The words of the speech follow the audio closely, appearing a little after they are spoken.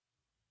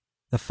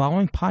The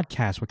following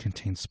podcast will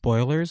contain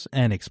spoilers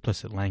and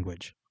explicit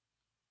language.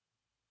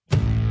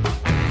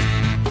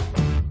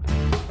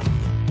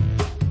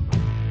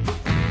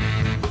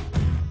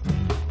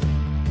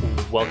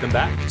 Welcome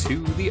back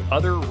to the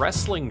Other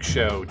Wrestling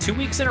Show. 2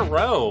 weeks in a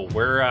row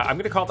where I'm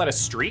going to call that a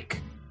streak.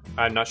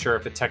 I'm not sure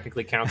if it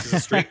technically counts as a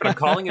streak, but I'm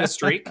calling it a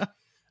streak,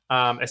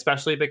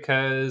 especially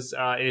because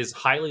it is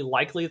highly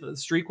likely that the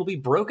streak will be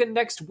broken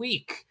next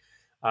week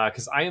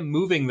because I am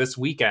moving this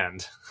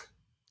weekend.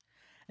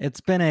 It's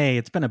been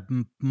a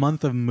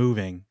month of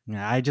moving.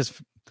 I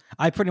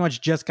pretty much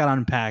just got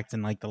unpacked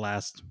in like the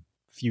last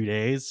few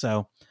days.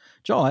 So,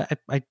 Joel,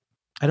 I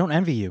don't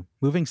envy you.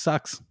 Moving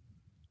sucks.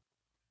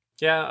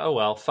 Yeah, oh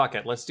well, fuck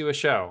it. Let's do a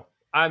show.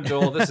 I'm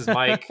Joel, this is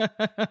Mike,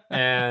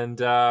 and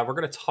we're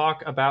going to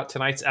talk about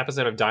tonight's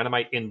episode of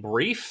Dynamite in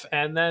brief,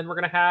 and then we're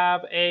going to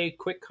have a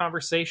quick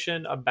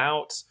conversation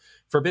about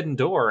Forbidden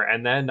Door,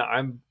 and then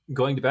I'm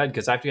going to bed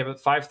because I have to be up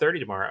at 5:30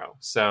 tomorrow.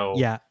 So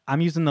yeah,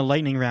 I'm using the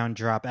lightning round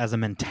drop as a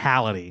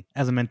mentality,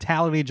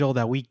 Joel,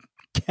 that we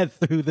get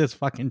through this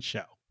fucking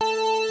show.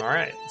 All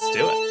right, let's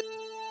do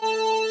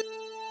it.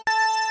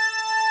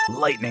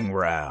 Lightning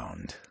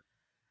round.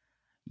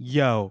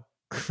 Yo,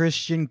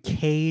 Christian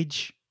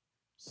Cage,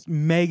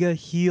 mega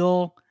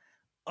heel,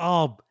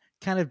 kind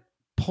of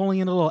pulling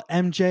in a little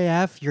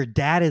MJF. Your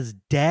dad is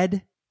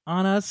dead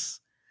on us.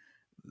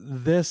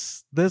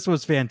 This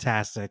was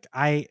fantastic.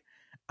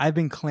 I've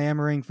been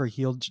clamoring for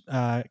heel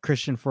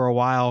Christian for a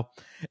while,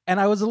 and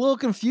I was a little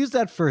confused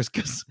at first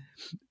because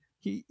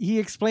he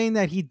explained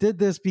that he did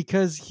this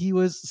because he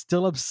was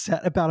still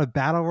upset about a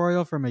battle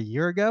royal from a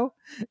year ago.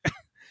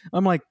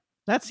 I'm like,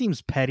 that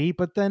seems petty,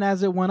 but then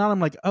as it went on,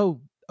 I'm like,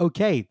 oh,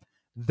 okay,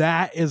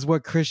 that is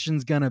what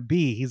Christian's gonna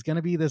be. He's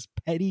gonna be this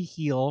petty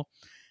heel.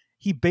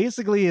 He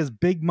basically is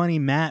Big Money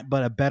Matt,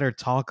 but a better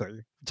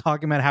talker,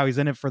 talking about how he's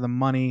in it for the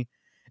money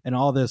and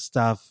all this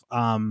stuff.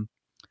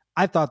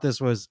 I thought this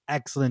was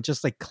excellent,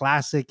 just like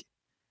classic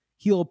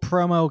heel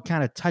promo,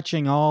 kind of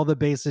touching all the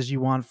bases you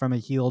want from a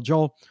heel.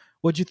 Joel,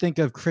 what'd you think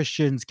of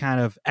Christian's kind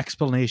of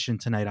explanation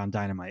tonight on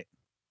Dynamite?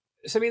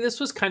 So, I mean, this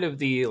was kind of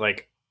the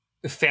like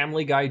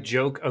Family Guy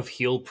joke of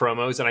heel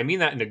promos, and I mean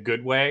that in a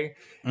good way,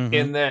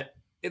 in that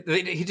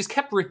he just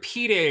kept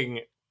repeating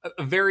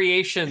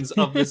variations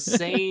of the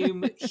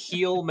same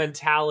heel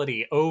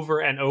mentality over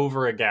and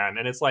over again.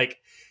 And it's like,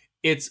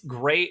 it's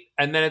great.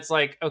 And then it's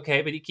like,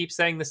 okay, but he keeps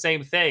saying the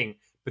same thing,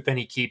 but then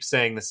he keeps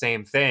saying the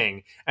same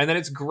thing. And then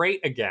it's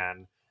great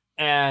again.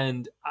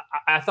 And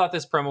I thought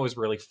this promo was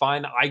really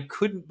fun. I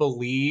couldn't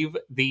believe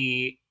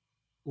the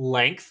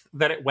length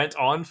that it went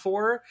on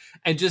for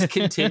and just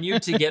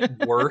continued to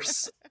get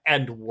worse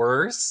and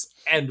worse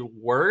and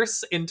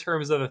worse in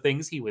terms of the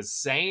things he was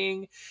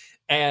saying.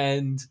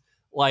 And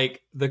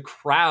like the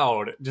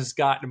crowd just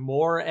got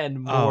more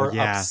and more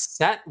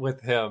upset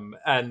with him,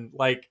 and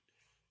like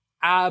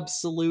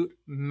absolute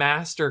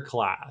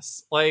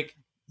masterclass. Like,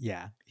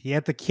 yeah, he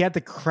had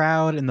the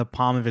crowd in the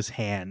palm of his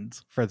hand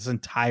for this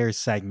entire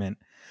segment.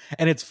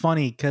 And it's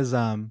funny because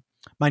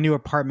my new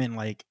apartment,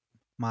 like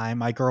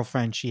my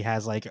girlfriend, she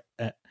has like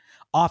an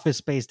office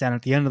space down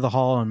at the end of the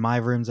hall, and my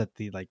room's at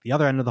the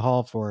other end of the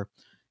hall for,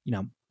 you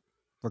know,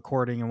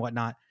 recording and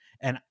whatnot.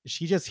 And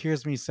she just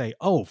hears me say,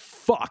 "Oh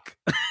fuck,"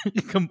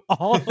 come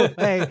all the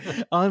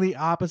way on the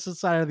opposite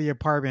side of the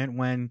apartment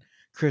when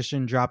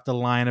Christian dropped a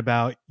line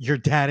about your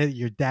dad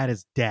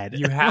is dead.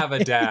 You have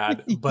a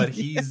dad, but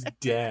he's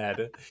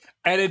dead.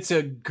 And it's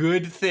a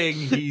good thing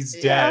he's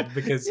dead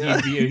because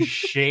he'd be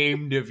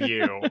ashamed of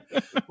you.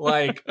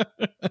 Like,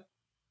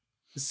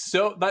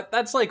 so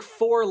that's like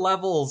 4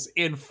 levels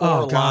in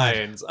 4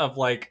 lines of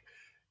like,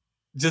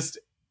 just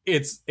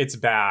it's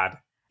bad.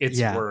 It's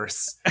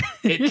worse.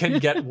 It can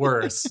get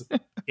worse.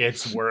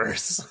 It's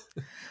worse.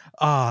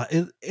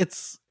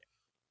 It's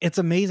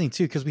amazing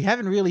too, because we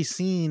haven't really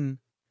seen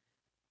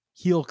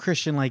heel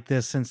Christian like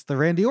this since the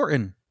Randy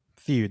Orton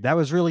feud. That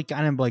was really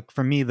kind of like,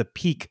 for me, the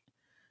peak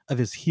of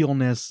his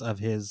heelness, of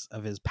his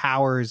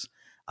powers.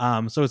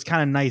 So it's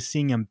kind of nice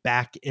seeing him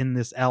back in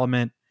this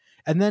element.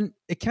 And then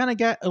it kind of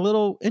got a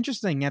little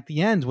interesting at the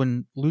end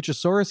when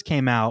Luchasaurus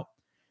came out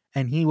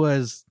and he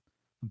was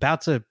about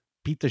to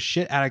beat the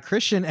shit out of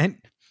Christian. And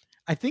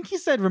I think he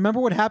said, "Remember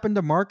what happened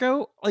to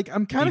Marco?" Like,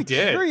 I'm kind of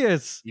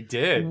curious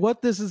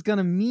what this is going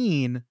to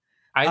mean.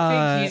 I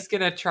think he's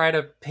going to try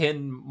to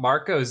pin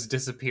Marco's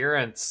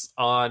disappearance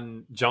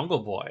on Jungle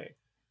Boy.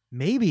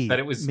 Maybe. That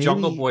it was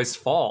Jungle Boy's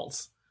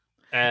fault.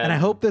 And I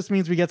hope this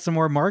means we get some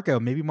more Marco.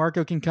 Maybe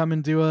Marco can come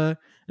and do a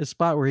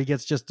spot where he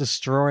gets just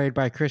destroyed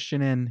by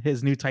Christian and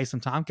his new Tyson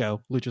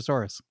Tomko,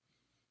 Luchasaurus.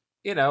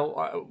 You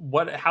know,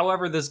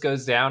 however this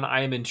goes down,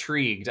 I am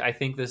intrigued. I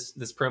think this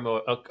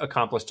promo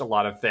accomplished a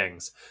lot of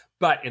things.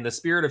 But in the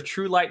spirit of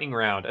true lightning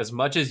round, as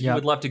much as you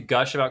would love to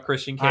gush about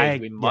Christian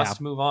Cage, we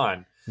must move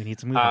on. We need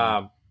to move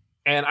on.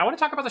 And I want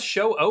to talk about the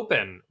show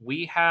open.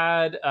 We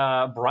had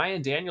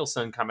Bryan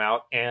Danielson come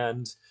out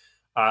and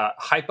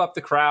hype up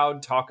the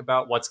crowd, talk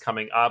about what's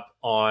coming up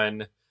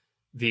on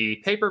the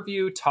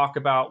pay-per-view, talk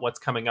about what's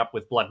coming up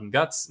with Blood and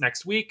Guts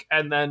next week,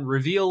 and then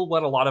reveal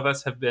what a lot of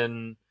us have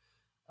been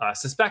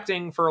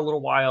suspecting for a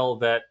little while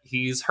that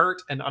he's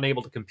hurt and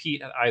unable to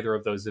compete at either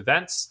of those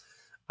events.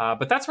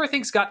 But that's where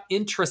things got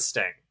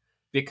interesting,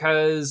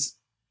 because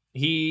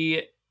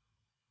he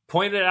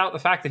pointed out the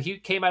fact that he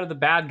came out of the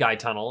bad guy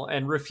tunnel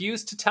and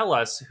refused to tell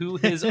us who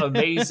his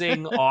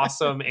amazing,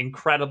 awesome,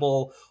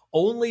 incredible,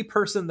 only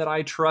person that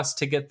I trust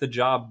to get the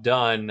job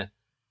done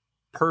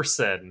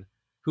person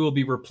who will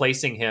be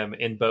replacing him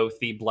in both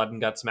the Blood and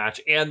Guts match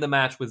and the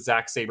match with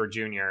Zack Sabre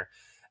Jr.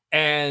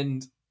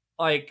 And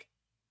like,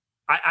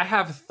 I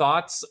have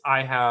thoughts,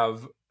 I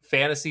have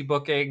fantasy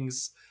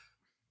bookings,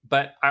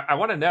 but I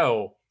want to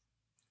know,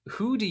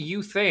 who do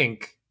you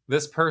think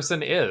this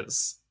person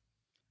is?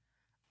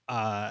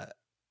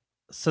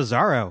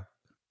 Cesaro.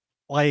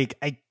 Like,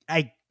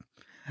 I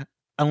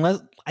unless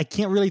I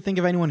can't really think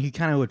of anyone who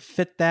kind of would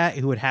fit that,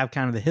 who would have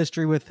kind of the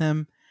history with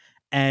him.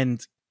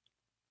 And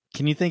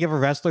can you think of a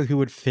wrestler who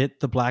would fit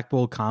the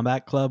Blackpool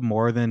Combat Club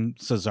more than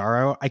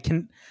Cesaro? I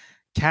can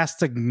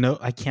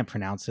I can't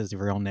pronounce his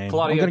real name.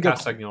 Claudio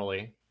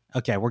Castagnoli.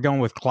 Okay, we're going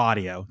with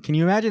Claudio. Can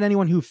you imagine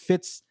anyone who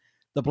fits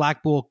the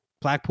Blackpool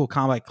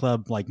Combat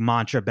Club like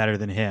mantra better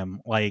than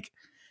him? Like,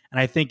 and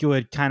I think it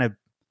would kind of,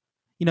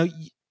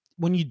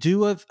 when you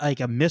do a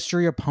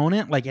mystery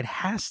opponent, like, it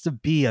has to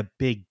be a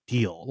big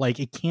deal. Like,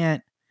 it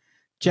can't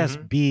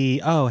just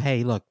be, oh,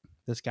 hey, look,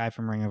 this guy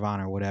from Ring of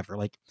Honor, whatever.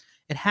 Like,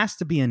 it has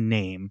to be a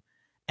name.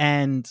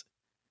 And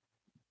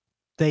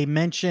they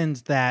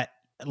mentioned that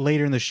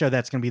later in the show,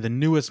 that's going to be the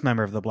newest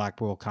member of the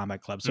Blackpool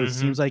Combat Club. So it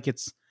seems like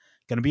it's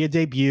going to be a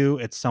debut.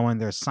 It's someone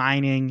they're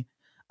signing.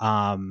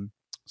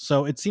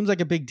 So it seems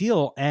like a big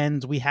deal.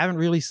 And we haven't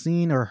really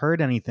seen or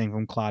heard anything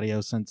from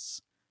Claudio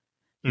since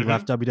he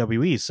left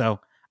WWE.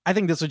 So I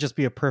think this would just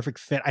be a perfect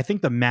fit. I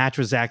think the match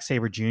with Zack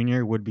Sabre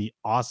Jr. would be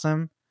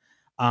awesome.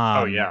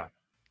 Oh, yeah.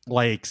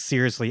 Like,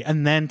 seriously.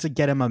 And then to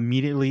get him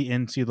immediately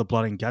into the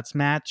Blood and Guts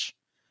match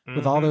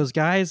with all those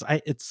guys,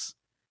 it's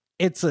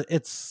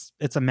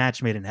a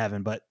match made in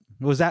heaven. But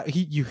was that who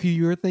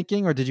you were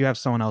thinking, or did you have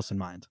someone else in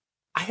mind?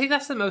 I think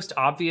that's the most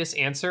obvious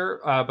answer,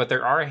 but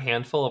there are a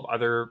handful of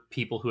other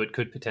people who it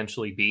could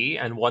potentially be,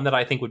 and one that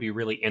I think would be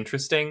really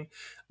interesting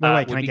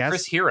would be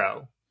Chris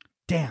Hero.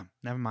 Damn,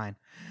 never mind.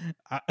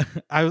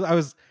 I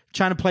was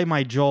trying to play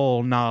my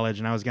Joel knowledge,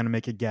 and I was going to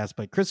make a guess,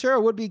 but Chris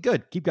Hero would be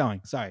good. Keep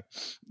going. Sorry.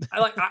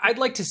 I'd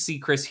like to see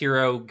Chris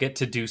Hero get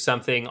to do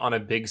something on a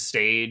big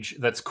stage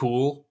that's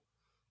cool.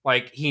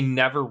 Like, he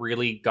never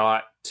really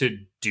got to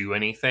do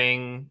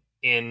anything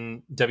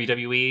in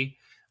WWE.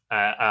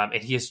 And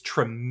he is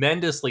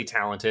tremendously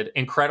talented,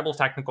 incredible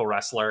technical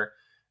wrestler,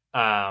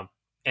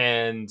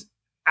 and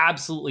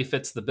absolutely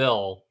fits the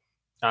bill.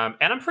 And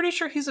I'm pretty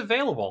sure he's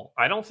available.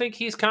 I don't think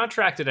he's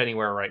contracted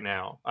anywhere right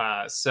now.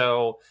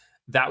 So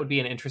that would be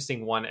an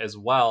interesting one as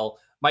well.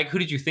 Mike, who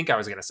did you think I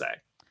was going to say?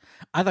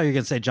 I thought you were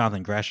going to say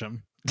Jonathan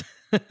Gresham.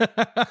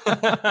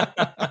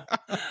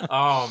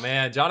 Oh,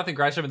 man. Jonathan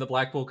Gresham in the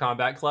Blackpool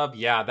Combat Club.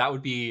 Yeah, that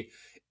would be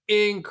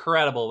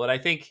incredible. But I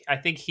think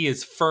he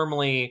is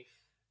firmly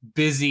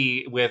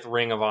busy with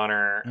Ring of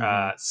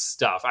Honor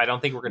stuff. I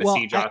don't think we're going to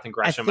see Jonathan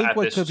Gresham at this show. I think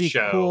what could be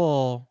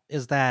cool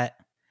is that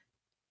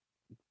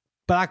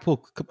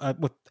Blackpool,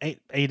 with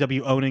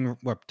AEW owning,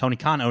 or Tony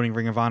Khan owning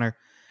Ring of Honor,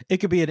 it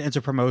could be an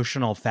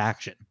interpromotional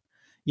faction.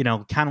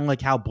 Kind of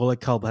like how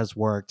Bullet Club has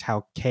worked,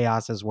 how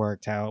Chaos has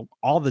worked, how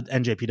all the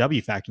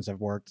NJPW factions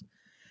have worked.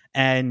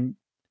 And,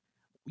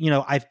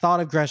 I thought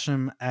of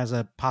Gresham as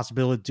a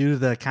possibility due to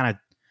the kind of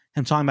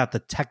him talking about the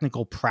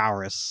technical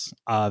prowess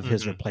of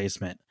his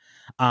replacement.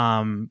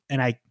 And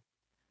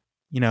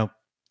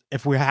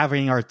if we're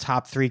having our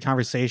top 3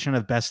 conversation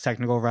of best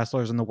technical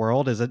wrestlers in the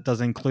world, does it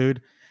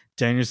include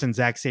Danielson,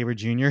 Zack Sabre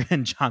Jr.,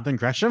 and Jonathan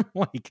Gresham?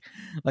 Like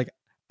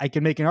I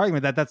can make an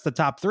argument that that's the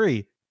top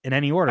 3 in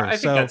any order. I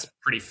think that's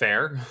pretty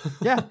fair.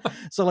 Yeah.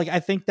 So I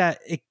think that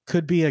it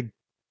could be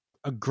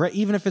a great,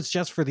 even if it's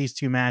just for these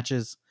 2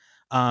 matches.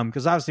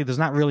 Because obviously there's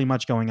not really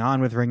much going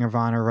on with Ring of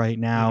Honor right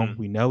now.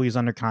 We know he's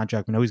under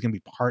contract. We know he's going to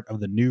be part of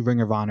the new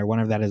Ring of Honor,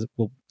 whenever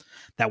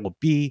that will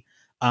be.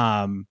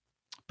 But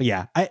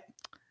yeah,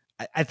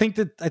 I think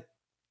that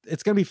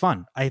it's going to be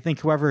fun. I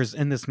think whoever is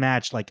in this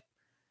match,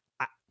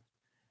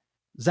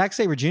 Zack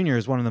Sabre Jr.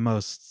 is one of the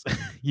most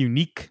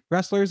unique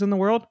wrestlers in the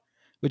world,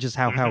 which is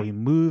how he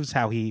moves,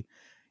 how he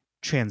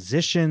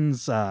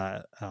transitions,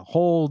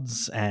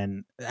 holds,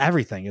 and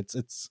everything.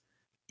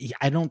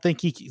 I don't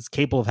think he's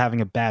capable of having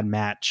a bad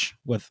match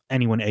with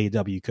anyone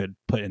AEW could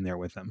put in there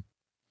with him.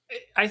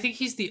 I think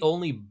he's the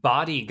only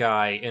body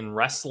guy in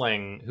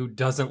wrestling who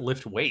doesn't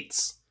lift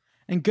weights.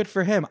 And good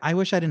for him. I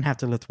wish I didn't have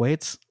to lift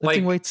weights.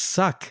 Lifting weights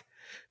suck.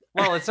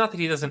 Well, it's not that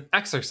he doesn't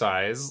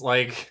exercise,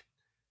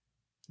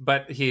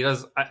 but he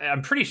does.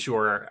 I'm pretty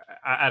sure.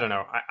 I don't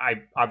know.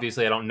 I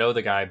obviously I don't know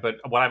the guy, but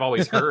what I've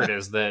always heard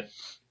is that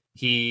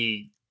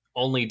he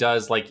only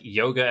does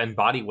yoga and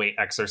body weight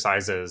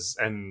exercises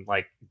and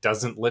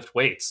doesn't lift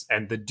weights.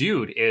 And the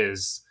dude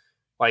is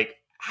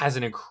has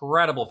an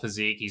incredible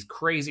physique. He's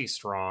crazy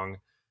strong.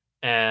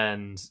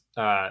 And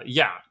to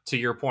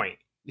your point,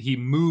 he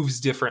moves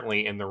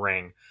differently in the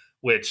ring.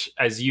 which,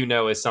 as you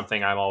know, is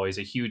something I'm always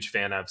a huge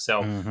fan of.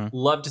 So Mm-hmm.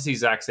 love to see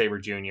Zack Sabre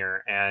Jr.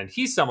 And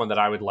he's someone that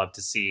I would love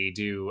to see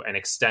do an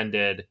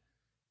extended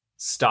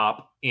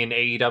stop in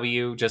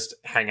AEW, just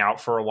hang out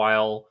for a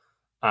while,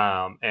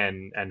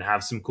 and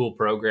have some cool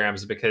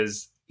programs,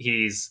 because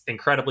he's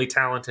incredibly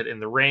talented in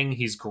the ring.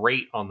 He's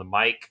great on the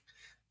mic.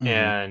 Mm-hmm.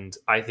 And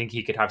I think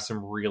he could have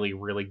some really,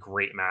 really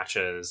great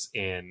matches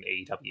in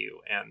AEW.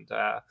 And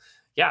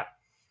yeah,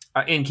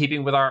 in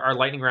keeping with our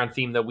lightning round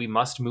theme, though, we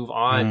must move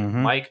on.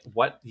 Mm-hmm. Mike,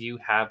 what do you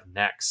have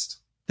next?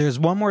 There's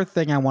one more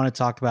thing I want to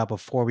talk about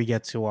before we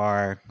get to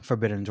our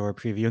Forbidden Door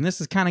preview, and this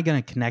is kind of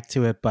going to connect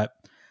to it, but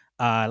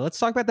let's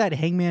talk about that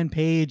Hangman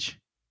Page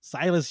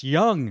Silas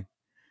Young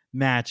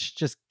match,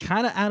 just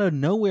kind of out of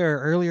nowhere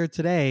earlier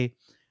today,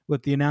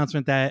 with the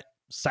announcement that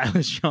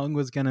Silas Young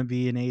was going to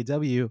be in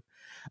AEW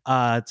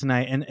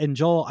tonight. And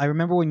Joel, I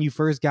remember when you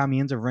first got me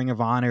into Ring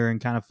of Honor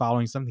and kind of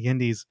following some of the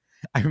indies,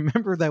 I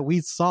remember that we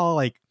saw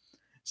like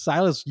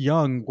Silas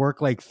Young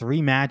work like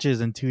 3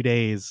 matches in 2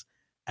 days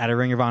at a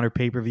Ring of Honor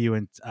pay-per-view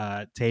and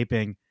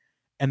taping.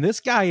 And this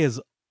guy is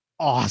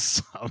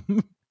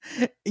awesome.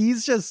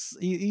 He's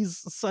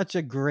such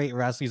a great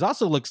wrestler. He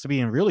also looks to be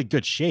in really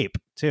good shape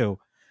too.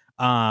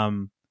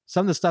 Some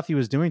of the stuff he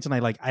was doing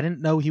tonight, like I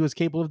didn't know he was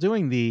capable of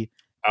doing the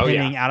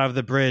pinning out of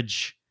the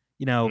bridge,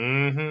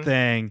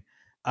 thing.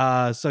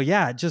 So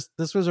yeah, just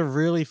this was a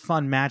really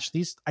fun match.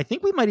 I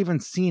think we might even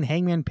seen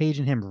Hangman Page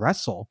and him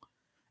wrestle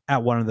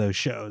at one of those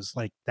shows.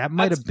 Like that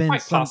might have been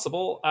quite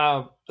possible.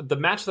 The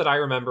match that I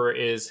remember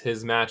is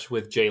his match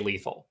with Jay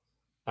Lethal,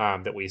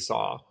 that we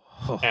saw.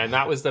 And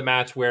that was the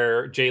match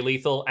where Jay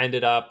Lethal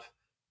ended up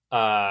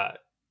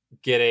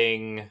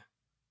getting,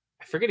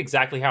 I forget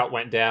exactly how it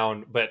went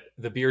down, but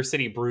the Beer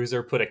City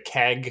Bruiser put a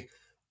keg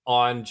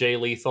on Jay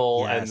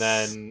Lethal, and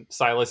then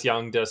Silas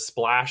Young does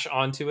splash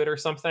onto it or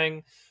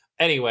something.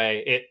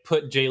 Anyway, it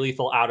put Jay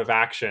Lethal out of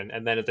action.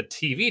 And then at the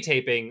TV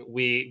taping,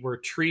 we were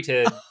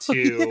treated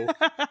to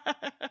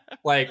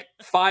like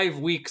 5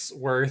 weeks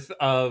worth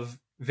of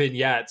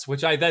vignettes,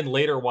 which I then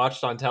later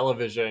watched on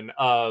television,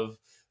 of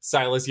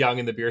Silas Young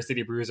and the Beer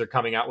City Bruiser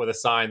coming out with a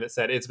sign that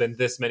said, "It's been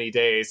this many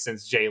days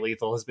since Jay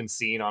Lethal has been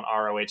seen on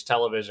ROH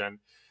television,"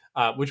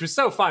 which was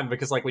so fun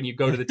because, like, when you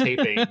go to the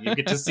taping, you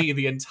get to see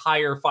the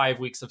entire 5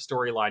 weeks of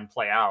storyline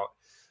play out.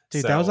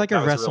 Dude, that was like a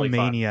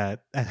WrestleMania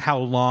at how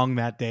long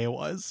that day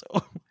was.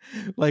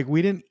 Like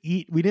we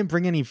didn't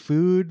bring any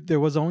food. There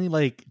was only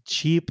like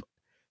cheap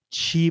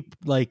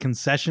like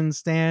concession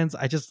stands.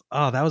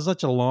 That was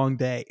such a long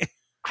day.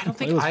 I don't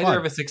think either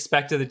of us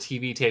expected the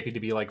TV taping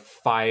to be like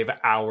 5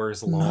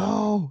 hours long.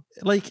 No,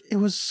 like it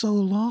was so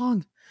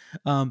long.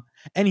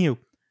 Anywho,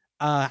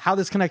 how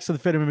this connects to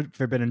the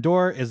Forbidden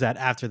Door is that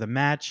after the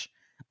match,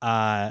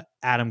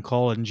 Adam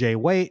Cole and Jay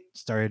White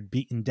started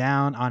beating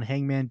down on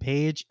Hangman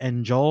Page,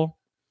 and Joel,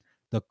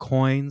 the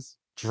coins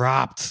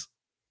dropped.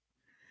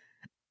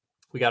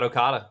 We got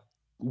Okada,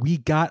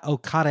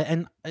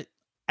 and I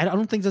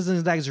don't think this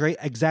is an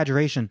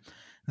exaggeration.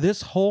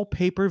 This whole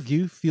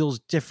pay-per-view feels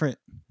different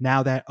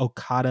now that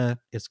Okada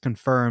is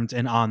confirmed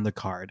and on the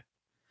card.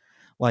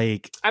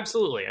 Like,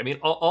 absolutely. I mean,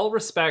 all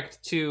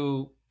respect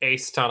to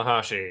Ace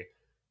Tanahashi,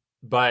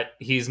 but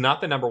he's not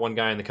the number one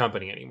guy in the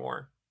company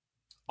anymore.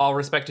 All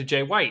respect to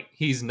Jay White,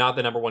 he's not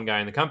the number one guy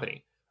in the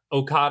company.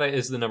 Okada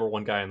is the number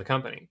one guy in the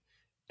company,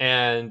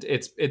 and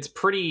it's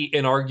pretty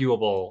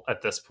inarguable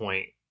at this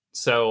point.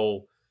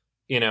 So,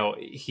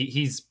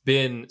 he's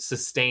been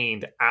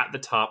sustained at the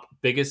top,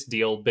 biggest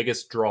deal,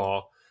 biggest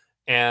draw,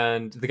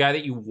 and the guy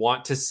that you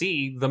want to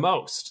see the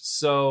most.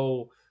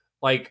 So,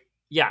 like,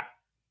 yeah,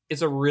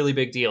 it's a really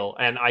big deal.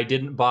 And I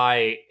didn't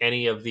buy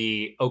any of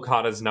the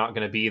Okada's not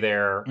going to be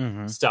there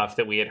stuff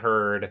that we had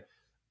heard.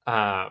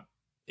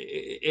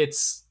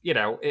 It's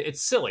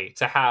silly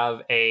to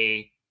have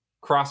a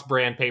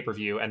cross-brand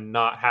pay-per-view and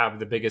not have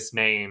the biggest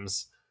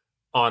names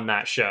on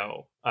that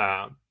show.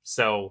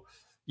 So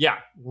yeah,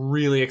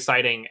 really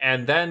exciting.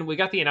 And then we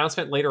got the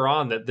announcement later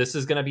on that this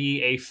is going to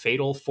be a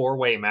fatal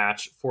 4-way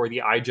match for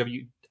the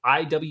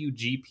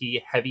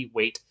IWGP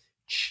Heavyweight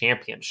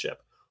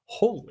Championship.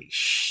 Holy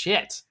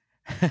shit.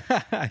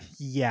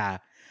 Yeah.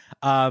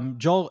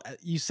 Joel,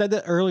 you said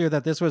that earlier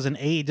that this was an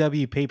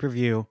AEW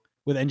pay-per-view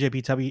with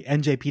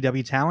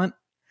NJPW talent.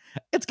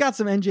 It's got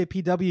some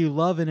NJPW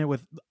love in it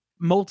with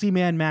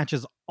multi-man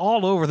matches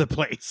all over the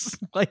place.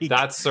 Like,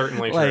 that's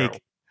certainly true.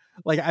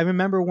 Like I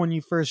remember when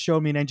you first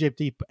showed me an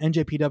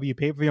NJPW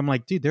pay-per-view, I'm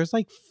like, dude, there's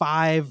like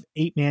 5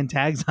 8-man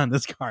tags on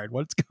this card.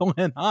 What's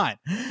going on?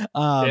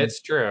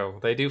 It's true.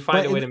 They do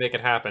find a way to make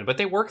it happen, but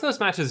they work those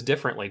matches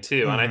differently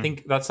too. And I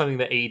think that's something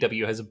that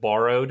AEW has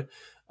borrowed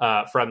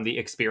from the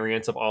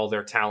experience of all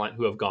their talent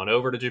who have gone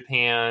over to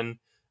Japan.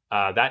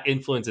 That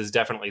influence is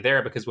definitely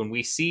there, because when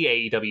we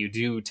see AEW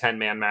do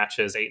 10-man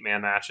matches,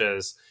 8-man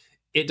matches,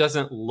 it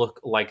doesn't look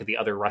like the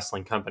other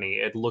wrestling company.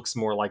 It looks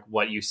more like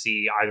what you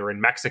see either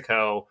in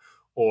Mexico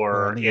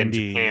or in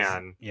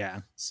Japan.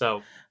 Yeah.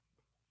 So,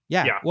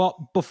 yeah.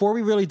 Well, before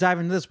we really dive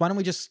into this, why don't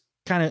we just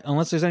kind of,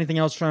 unless there's anything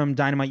else from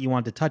Dynamite you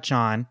want to touch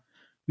on,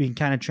 we can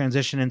kind of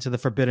transition into the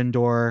Forbidden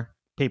Door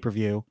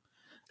pay-per-view.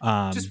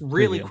 Just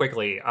really preview.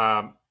 quickly,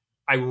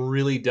 I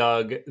really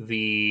dug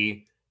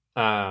the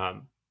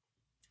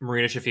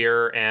Marina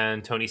Shafir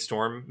and Tony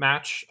Storm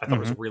match. I thought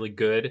it was really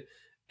good.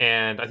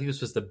 And I think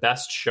this was the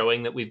best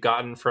showing that we've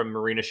gotten from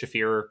Marina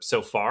Shafir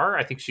so far.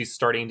 I think she's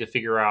starting to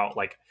figure out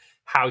like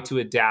how to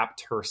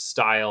adapt her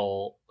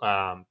style,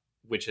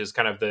 which is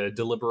kind of the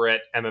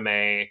deliberate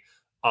MMA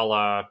a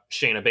la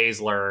Shayna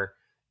Baszler,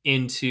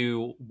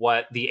 into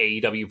what the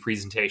AEW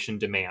presentation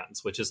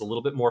demands, which is a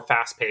little bit more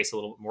fast paced, a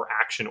little bit more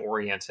action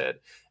oriented.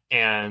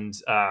 And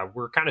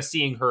we're kind of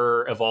seeing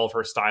her evolve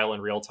her style in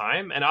real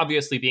time. And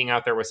obviously, being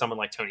out there with someone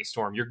like Tony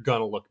Storm, you're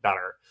gonna look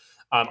better.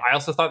 I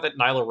also thought that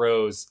Nyla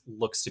Rose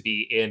looks to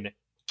be in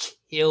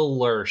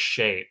killer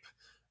shape.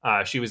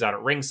 She was out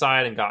at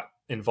ringside and got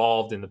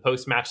involved in the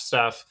post match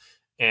stuff,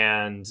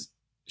 and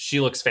she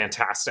looks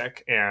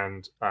fantastic.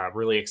 And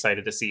really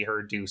excited to see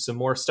her do some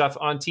more stuff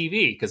on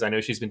TV, because I know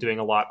she's been doing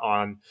a lot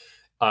on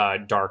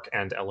Dark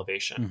and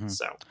Elevation.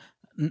 So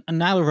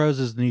Nyla Rose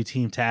is the new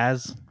Team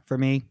Taz for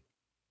me.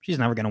 She's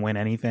never going to win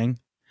anything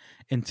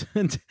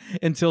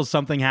until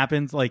something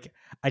happens. Like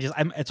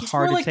it's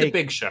hard more like to take the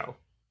Big Show,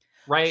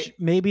 right?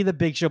 Maybe the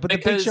Big Show, but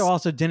Because the Big Show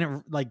also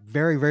didn't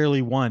very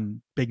rarely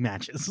won big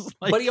matches.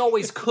 But he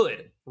always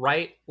could,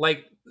 right?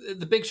 Like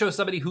the Big Show is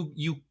somebody who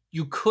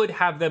you could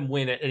have them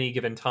win at any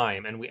given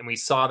time, and we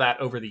saw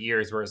that over the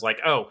years, where it's like,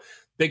 oh,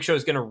 Big Show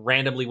is going to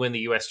randomly win the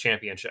U.S.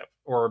 Championship,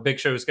 or Big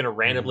Show is going to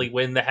randomly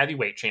win the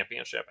Heavyweight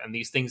Championship, and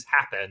these things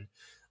happen.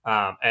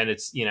 And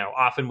it's,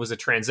 often was a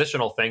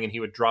transitional thing, and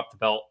he would drop the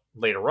belt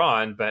later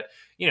on, but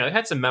it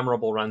had some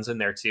memorable runs in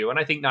there too. And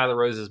I think Nyla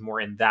Rose is more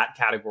in that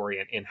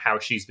category in how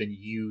she's been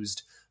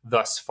used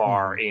thus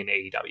far in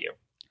AEW.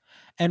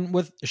 And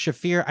with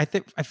Shafir,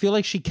 I feel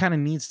like she kind of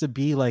needs to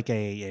be like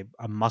a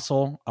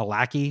muscle, a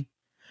lackey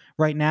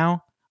right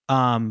now.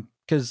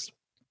 Because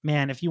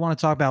man, if you want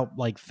to talk about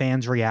like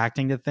fans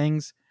reacting to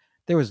things,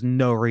 there was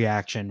no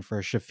reaction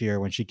for Shafir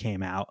when she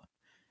came out.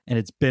 And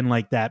it's been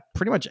like that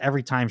pretty much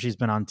every time she's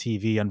been on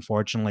TV,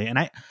 unfortunately.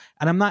 And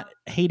I'm not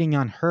hating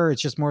on her.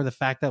 It's just more the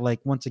fact that,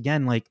 like, once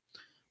again, like,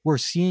 we're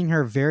seeing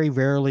her very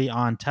rarely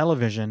on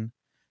television,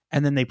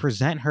 and then they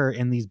present her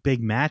in these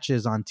big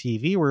matches on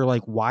TV. We're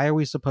like, why are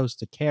we supposed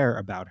to care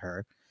about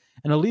her?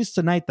 And at least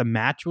tonight the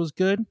match was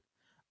good.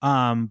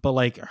 But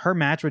like her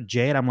match with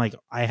Jade, I'm like,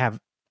 I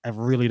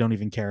really don't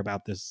even care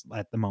about this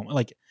at the moment.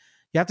 Like,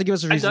 you have to give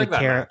us a reason to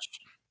care.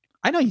 Match.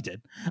 I know you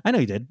did.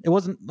 It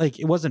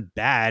wasn't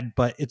bad,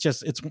 but you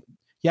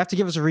have to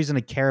give us a reason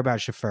to care about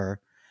Shafir.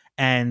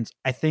 And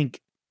I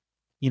think,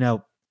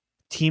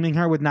 teaming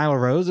her with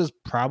Nyla Rose is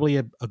probably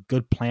a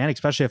good plan,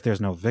 especially if there's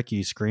no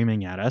Vicky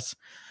screaming at us,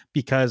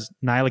 because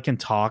Nyla can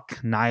talk.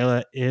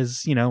 Nyla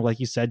is,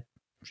 like you said,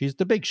 she's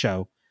the Big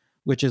Show,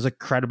 which is a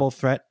credible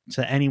threat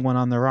to anyone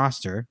on the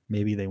roster.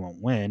 Maybe they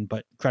won't win,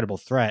 but credible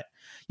threat.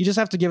 You just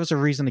have to give us a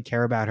reason to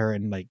care about her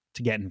and like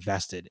to get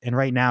invested. And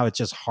right now it's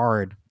just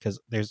hard because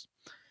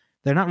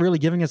they're not really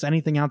giving us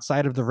anything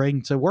outside of the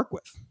ring to work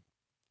with.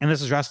 And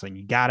this is wrestling.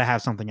 You got to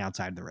have something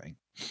outside the ring.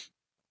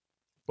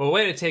 Well,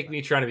 way to take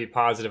me trying to be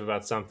positive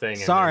about something and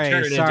sorry,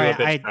 turn it into a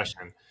bitch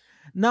session.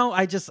 No,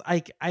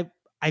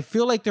 I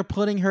feel like they're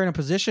putting her in a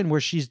position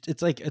where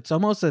it's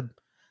almost a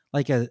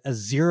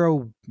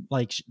zero,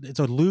 like it's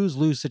a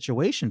lose-lose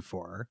situation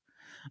for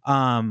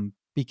her.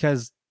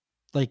 Because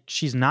like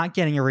she's not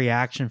getting a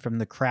reaction from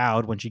the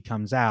crowd when she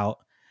comes out.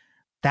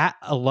 That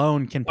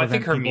alone can prevent I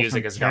think her people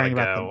music from has got to caring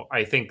about go.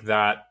 I think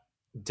that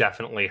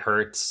definitely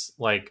hurts.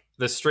 Like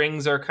the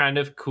strings are kind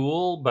of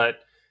cool, but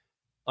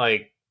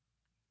like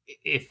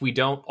if we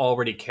don't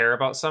already care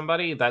about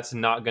somebody, that's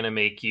not going to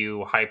make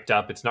you hyped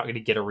up. It's not going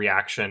to get a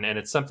reaction, and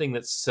it's something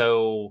that's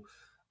so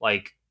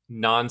like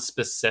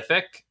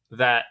non-specific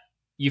that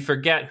you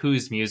forget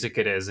whose music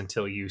it is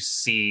until you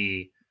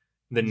see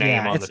the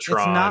name on the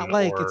Tron.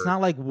 It's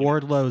not like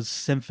Wardlow's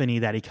symphony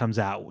that he comes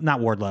out. Not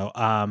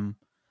Wardlow.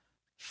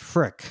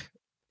 Frick.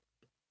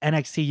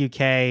 NXT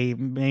UK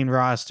main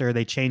roster.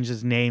 They changed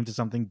his name to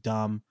something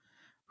dumb.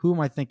 Who am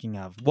I thinking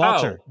of?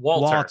 Walter.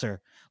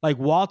 Walter. Like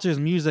Walter's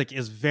music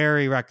is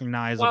very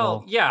recognizable.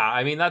 Well, yeah,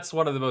 I mean that's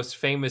one of the most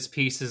famous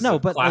pieces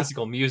of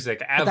classical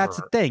music ever. But that's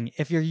the thing.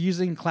 If you're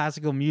using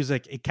classical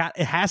music, it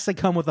has to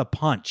come with a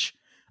punch.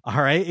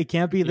 All right, it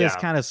can't be this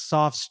kind of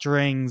soft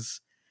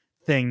strings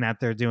thing that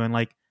they're doing.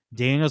 Like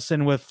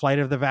Danielson with Flight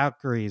of the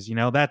Valkyries,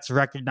 that's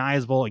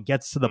recognizable. It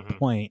gets to the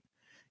point,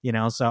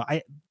 So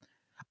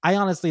I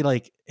honestly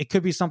like it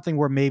could be something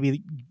where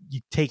maybe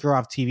you take her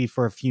off TV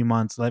for a few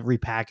months, let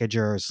repackage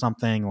her or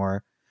something,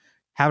 or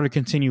have her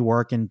continue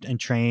work and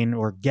train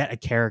or get a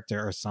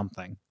character or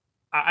something.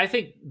 I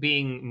think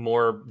being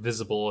more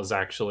visible is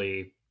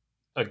actually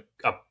a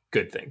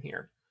good thing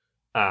here.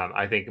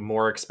 I think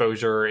more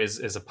exposure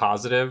is a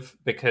positive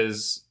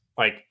because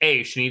like,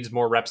 she needs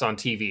more reps on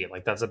TV.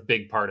 Like that's a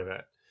big part of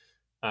it.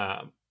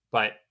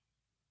 But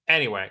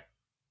anyway,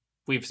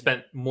 we've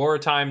spent more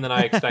time than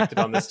I expected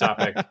on this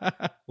topic.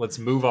 Let's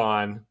move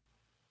on.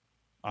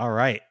 All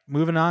right.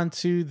 Moving on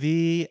to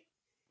the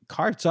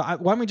card. So why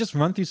don't we just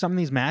run through some of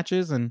these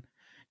matches and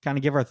kind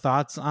of give our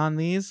thoughts on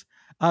these?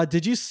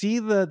 Did you see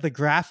the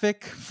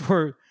graphic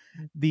for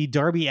the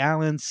Darby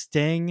Allin,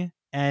 Sting,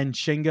 and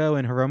Shingo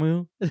and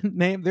Hiromu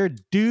name? They're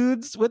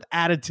dudes with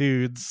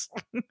attitudes.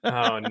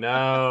 Oh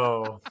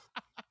no.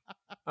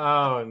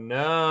 Oh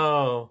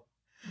no.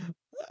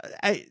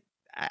 I,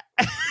 I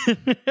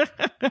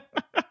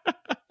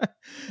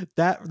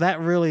that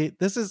really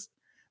this is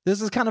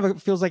kind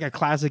of feels like a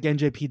classic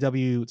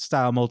NJPW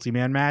style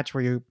multi-man match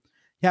where you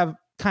have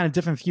kind of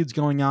different feuds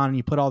going on and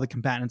you put all the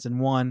combatants in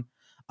one.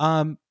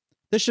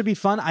 This should be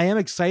fun. I am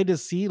excited to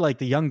see like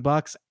the Young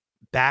Bucks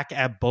back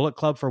at Bullet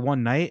Club for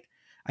one night.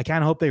 I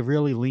kind of hope they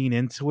really lean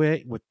into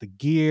it with the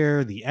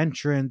gear, the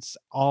entrance,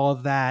 all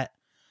of that.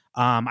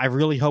 I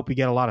really hope we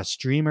get a lot of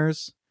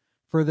streamers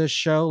for this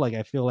show. Like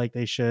I feel like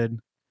they should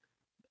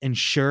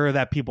ensure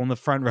that people in the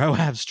front row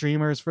have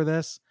streamers for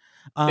this.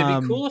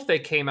 It'd be cool if they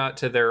came out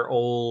to their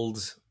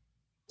old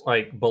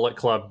like Bullet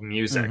Club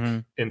music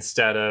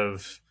instead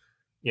of,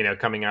 you know,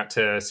 coming out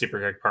to Super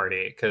Kick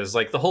Party, because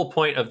like the whole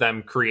point of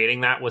them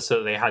creating that was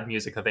so they had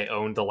music that they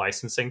owned the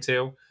licensing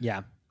to.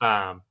 Yeah.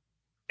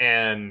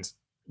 And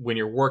when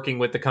you're working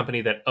with the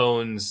company that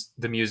owns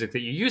the music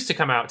that you used to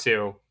come out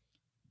to,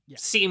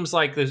 seems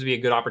like this would be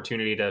a good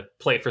opportunity to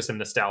play for some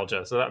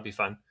nostalgia. So that would be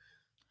fun.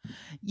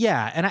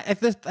 Yeah, and I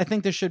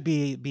think this should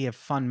be a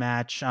fun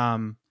match.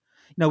 You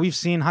know, we've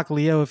seen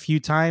Hakuleo a few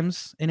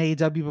times in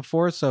AEW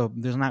before, so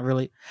there's not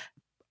really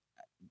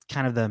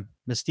kind of the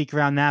mystique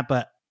around that.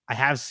 But I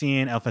have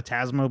seen El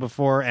Fantasma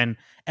before, and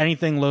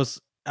anything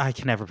I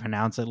can never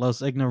pronounce it.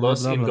 Los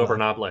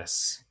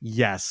Ingobernables.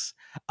 Yes,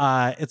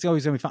 it's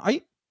always gonna be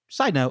fun.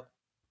 Side note,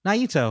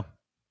 Naito,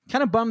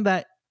 kind of bummed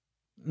that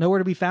nowhere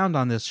to be found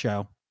on this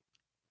show.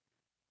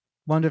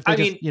 Wonder if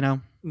they you know.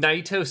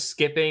 Naito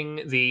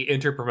skipping the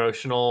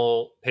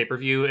interpromotional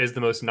pay-per-view is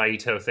the most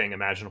Naito thing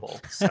imaginable.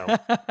 So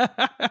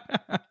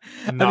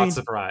not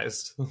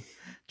surprised.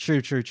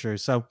 True.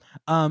 So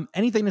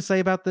anything to say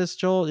about this,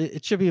 Joel?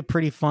 It should be a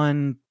pretty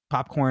fun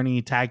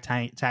popcorny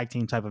tag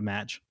team type of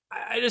match.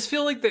 I just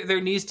feel like there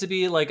needs to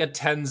be like a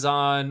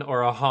Tenzan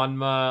or a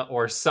Hanma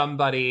or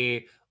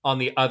somebody on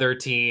the other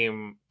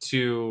team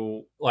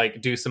to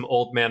like do some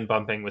old man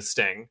bumping with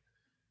Sting.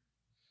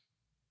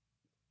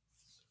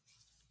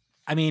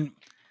 I mean,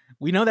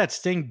 we know that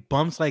Sting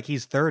bumps like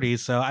he's 30,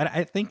 so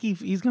I think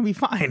he's going to be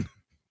fine.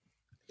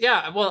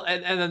 Yeah, well,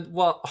 and then,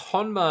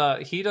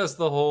 Honma, he does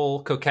the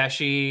whole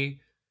Kokeshi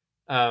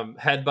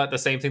headbutt, the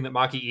same thing that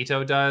Maki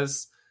Ito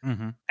does,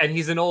 and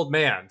he's an old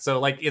man, so,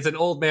 like, it's an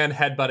old man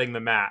headbutting the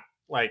mat,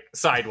 like,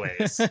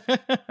 sideways.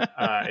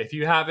 If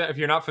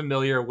you're not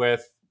familiar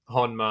with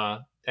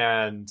Honma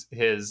and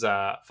his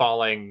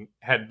falling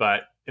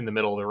headbutt in the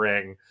middle of the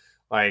ring,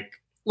 like,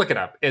 look it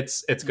up.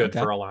 It's good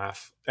for a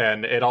laugh,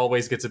 and it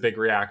always gets a big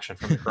reaction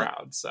from the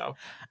crowd. So,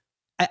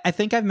 I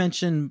think I've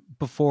mentioned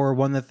before,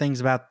 one of the things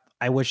about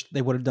I wish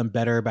they would have done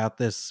better about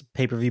this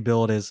pay-per-view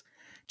build is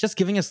just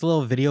giving us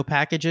little video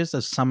packages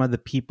of some of the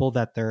people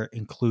that they're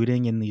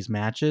including in these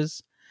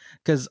matches.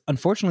 Because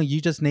unfortunately,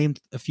 you just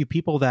named a few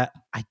people that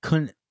I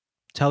couldn't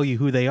tell you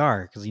who they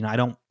are, because I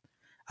don't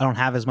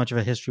have as much of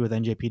a history with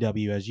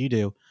NJPW as you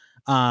do.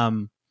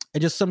 And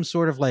just some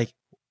sort of like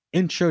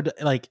intro to,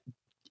 like,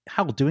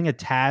 doing a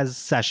Taz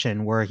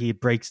session where he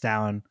breaks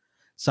down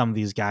some of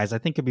these guys, I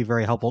think could be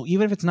very helpful.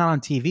 Even if it's not on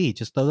TV,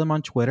 just throw them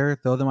on Twitter,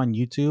 throw them on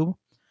YouTube.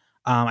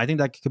 I think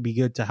that could be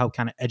good to help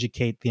kind of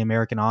educate the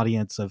American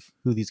audience of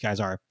who these guys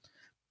are,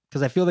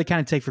 because I feel they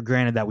kind of take for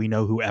granted that we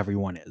know who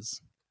everyone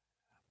is.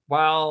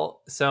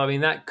 Well, so I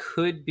mean, that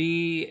could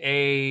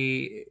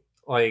be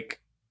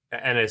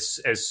and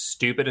as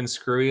stupid and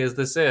screwy as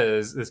this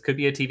could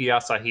be a TV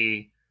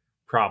Asahi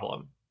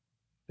problem,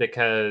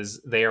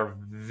 because they are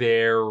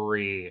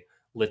very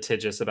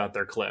litigious about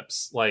their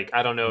clips. Like,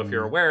 I don't know if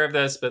you're aware of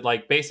this, but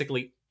like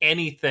basically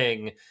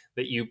anything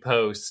that you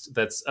post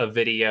that's a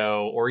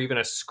video or even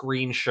a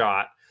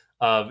screenshot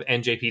of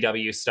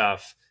NJPW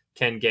stuff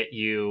can get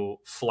you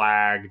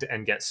flagged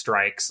and get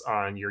strikes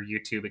on your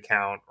YouTube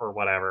account or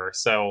whatever.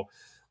 So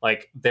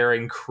like they're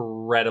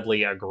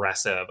incredibly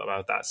aggressive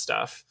about that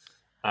stuff.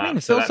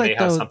 So that may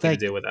have something to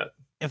do with it.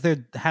 If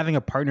they're having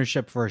a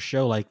partnership for a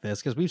show like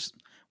this, because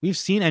we've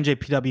seen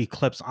NJPW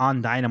clips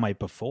on Dynamite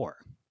before.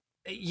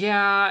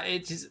 Yeah,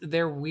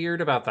 they're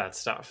weird about that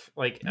stuff.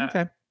 Like,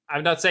 okay.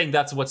 I'm not saying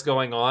that's what's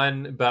going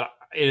on, but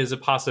it is a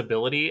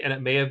possibility, and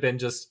it may have been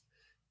just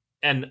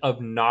an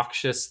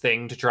obnoxious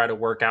thing to try to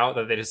work out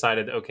that they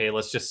decided, okay,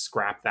 let's just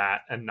scrap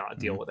that and not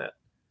deal with it.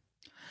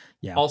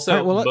 Yeah.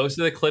 Also, most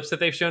of the clips that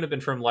they've shown have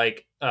been from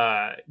like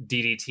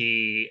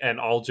DDT and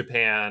All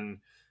Japan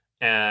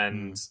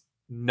and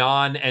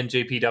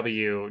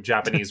non-NJPW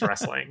Japanese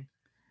wrestling.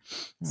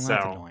 Well,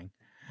 that's annoying.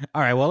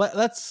 All right, well,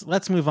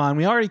 let's move on.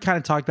 We already kind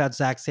of talked about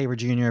Zack Sabre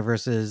Jr.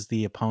 versus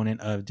the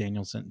opponent of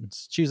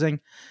Danielson's choosing,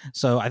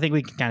 so I think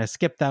we can kind of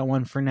skip that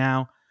one for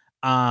now.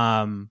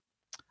 I'm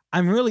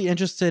really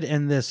interested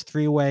in this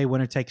 3-way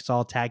winner takes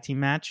all tag team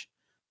match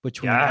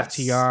between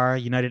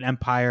FTR, United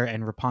Empire,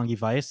 and Roppongi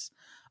Vice.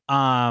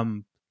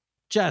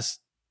 Just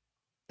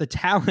the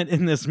talent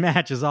in this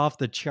match is off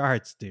the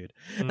charts, dude.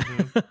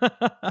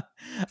 Mm-hmm.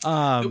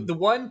 The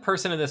one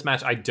person in this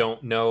match I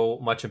don't know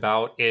much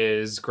about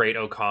is Great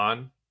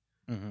O'Khan.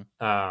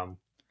 Mm-hmm.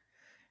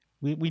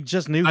 We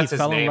just knew he That's his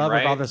fell in name, love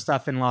with all right? the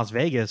stuff in Las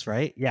Vegas,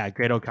 right? Yeah,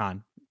 Great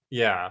O'Khan.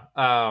 Yeah.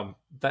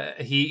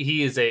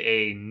 He is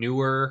a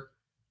newer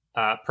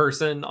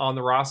person on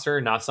the roster,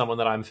 not someone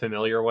that I'm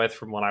familiar with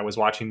from when I was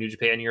watching New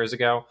Japan years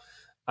ago.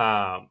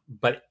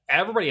 But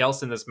everybody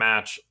else in this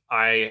match,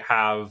 I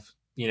have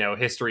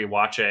history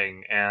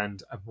watching,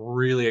 and I'm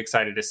really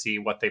excited to see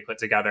what they put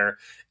together.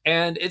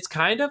 And it's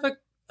kind of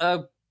a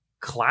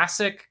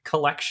classic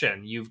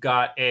collection. You've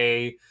got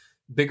a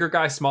bigger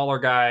guy, smaller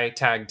guy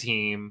tag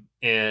team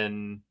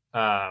in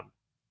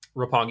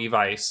Roppongi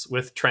Vice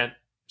with Trent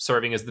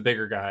serving as the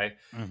bigger guy.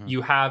 Mm-hmm.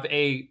 You have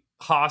a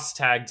Haas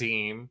tag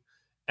team,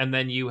 and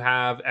then you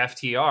have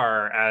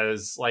FTR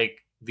as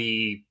like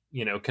the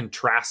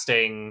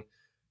contrasting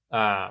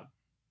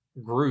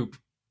group.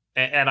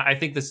 And I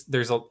think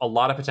there's a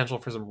lot of potential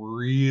for some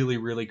really,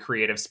 really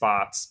creative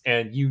spots,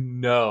 and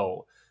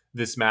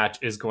this match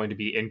is going to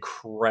be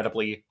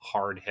incredibly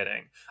hard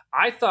hitting.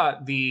 I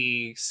thought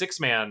the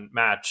 6-man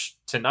match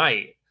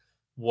tonight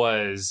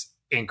was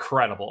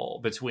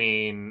incredible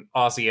between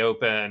Aussie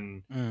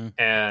Open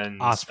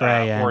and Osprey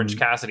and Orange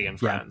Cassidy and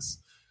friends.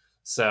 Yeah.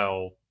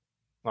 So,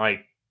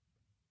 like,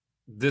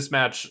 this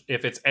match,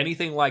 if it's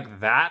anything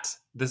like that,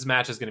 this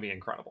match is going to be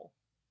incredible.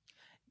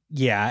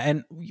 Yeah,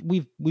 and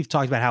we've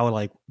talked about how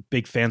like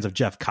big fans of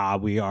Jeff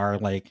Cobb we are.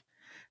 Like,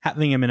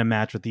 having him in a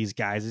match with these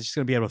guys is just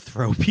going to be able to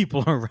throw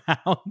people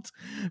around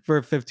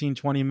for 15,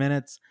 20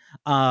 minutes.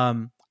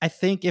 I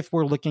think if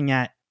we're looking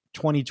at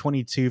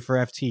 2022 for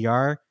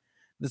FTR,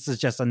 this is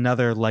just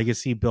another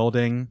legacy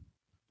building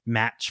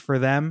match for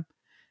them.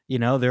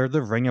 They're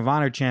the Ring of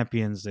Honor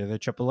champions. They're the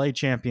AAA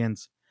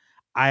champions.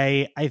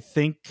 I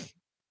think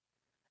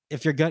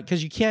if you're good,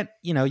 because you can't,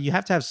 you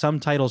have to have some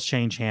titles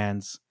change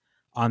hands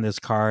on this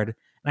card.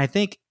 And I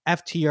think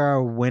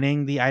FTR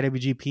winning the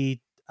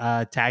IWGP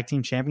Tag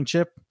Team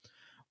Championship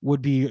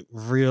would be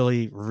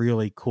really,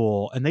 really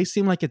cool. And they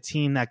seem like a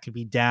team that could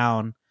be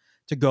down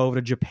to go over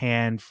to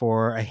Japan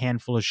for a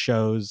handful of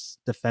shows,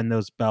 defend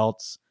those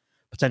belts,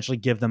 potentially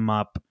give them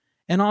up.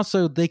 And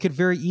also, they could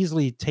very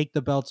easily take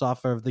the belts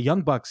off of the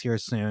Young Bucks here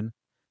soon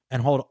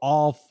and hold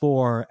all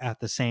 4 at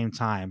the same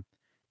time.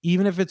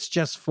 Even if it's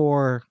just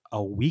for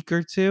a week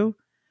or two,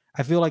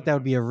 I feel like that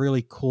would be a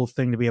really cool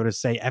thing to be able to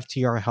say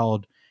FTR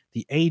held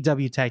the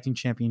AEW Tag Team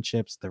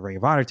Championships, the Ring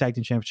of Honor Tag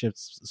Team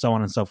Championships, so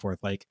on and so forth.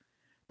 Like,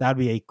 that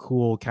would be a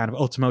cool kind of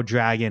Ultimo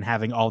Dragon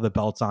having all the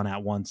belts on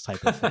at once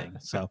type of thing.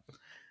 So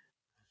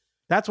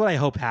that's what I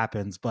hope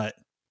happens. But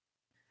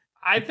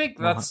I think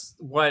that's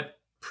what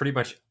pretty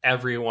much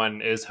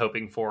everyone is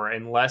hoping for,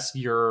 unless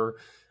you're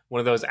one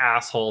of those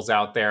assholes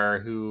out there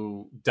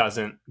who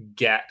doesn't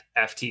get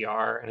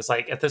FTR. And it's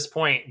like, at this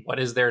point, what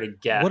is there to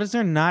get? What is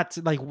there not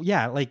to, like?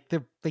 Yeah, like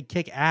they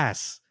kick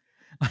ass.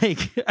 Like,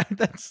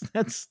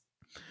 that's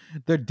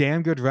they're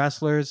damn good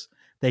wrestlers.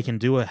 They can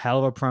do a hell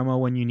of a promo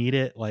when you need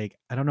it. Like,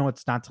 I don't know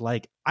what's not to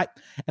like.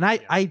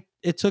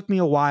 It took me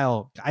a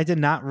while. I did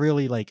not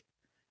really like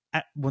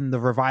when the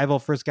Revival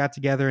first got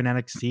together in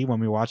NXT, when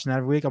we were watching that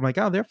every week. I'm like,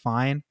 oh, they're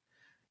fine.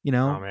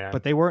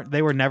 But they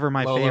were never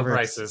my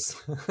favorites.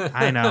 Low prices.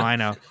 I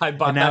know. I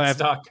bought that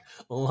stock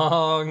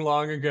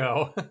long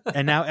ago.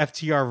 And now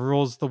FTR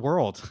rules the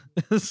world.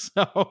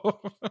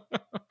 So,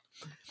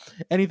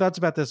 any thoughts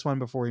about this one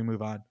before we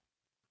move on?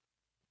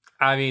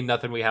 I mean,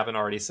 nothing we haven't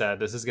already said.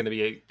 This is going to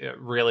be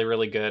really,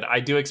 really good.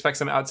 I do expect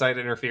some outside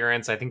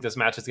interference. I think this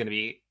match is going to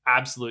be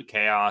absolute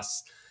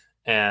chaos,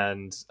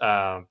 and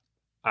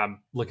I'm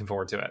looking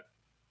forward to it.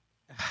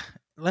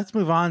 Let's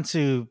move on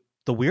to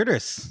the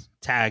weirdest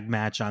tag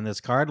match on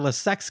this card. Les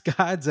Sex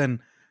Gods and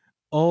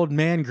Old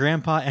Man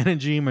Grandpa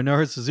Energy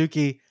Minoru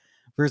Suzuki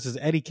versus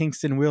Eddie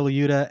Kingston, Will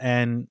Yuta,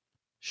 and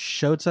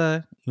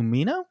Shota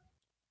Umino?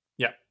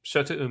 Yeah,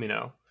 Shota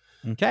Umino.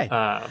 Okay.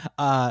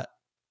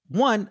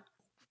 One,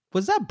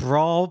 was that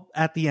brawl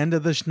at the end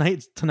of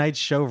the tonight's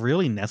show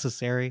really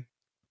necessary?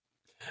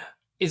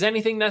 Is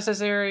anything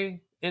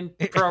necessary in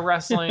pro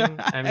wrestling?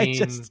 I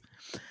mean,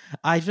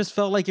 I just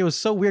felt like it was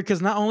so weird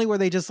because not only were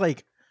they just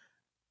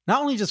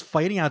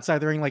fighting outside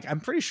the ring, like I'm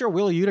pretty sure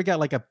Will Yuta got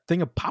like a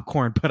thing of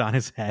popcorn put on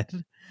his head,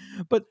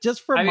 but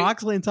just for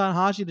Moxley and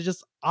Tanahashi to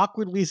just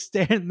awkwardly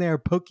stand there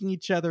poking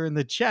each other in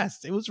the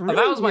chest, it was really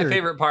that was weird. My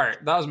favorite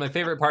part. That was my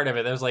favorite part of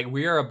it. It was like,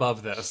 we are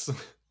above this.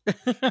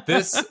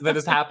 This that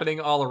is happening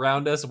all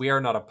around us. We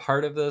are not a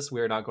part of this. We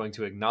are not going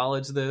to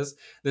acknowledge this.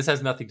 This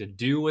has nothing to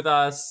do with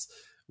us.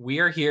 We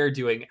are here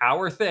doing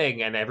our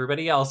thing, and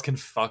everybody else can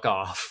fuck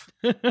off.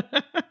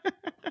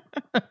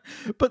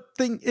 But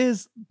thing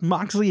is,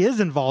 Moxley is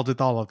involved with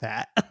all of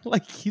that.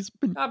 Like, he's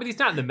been... No, but he's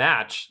not in the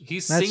match.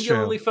 He's That's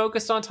singularly true.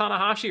 focused on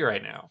Tanahashi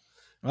right now.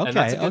 Okay, and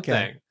that's a good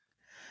thing.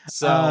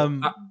 So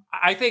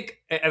I think,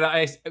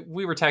 and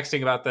we were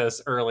texting about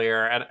this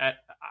earlier, and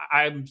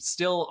I'm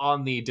still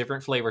on the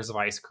different flavors of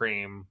ice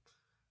cream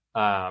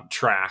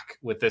track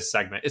with this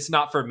segment. It's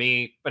not for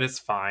me, but it's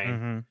fine.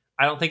 Mm-hmm.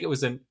 I don't think it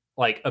was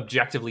like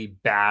objectively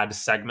bad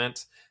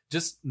segment,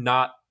 just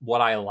not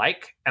what I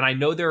like. And I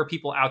know there are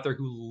people out there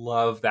who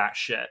love that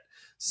shit.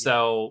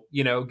 So,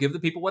 you know, give the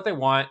people what they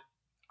want.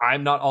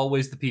 I'm not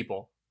always the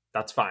people.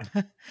 That's fine.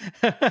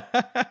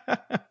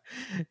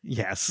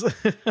 Yes.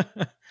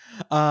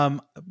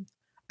 um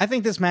I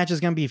think this match is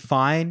going to be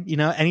fine. You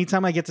know,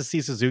 anytime I get to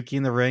see Suzuki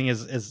in the ring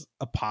is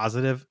a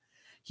positive.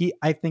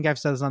 I think I've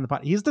said this on the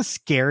pod. He's the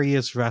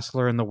scariest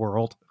wrestler in the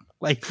world.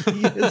 Like,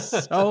 he is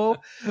so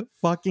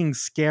fucking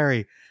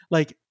scary.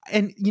 Like,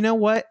 and you know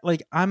what?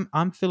 Like,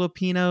 I'm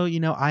Filipino. You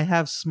know, I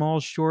have small,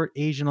 short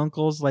Asian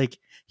uncles. Like,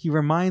 he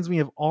reminds me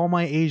of all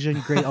my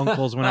Asian great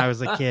uncles when I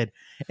was a kid.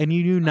 And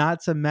you knew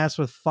not to mess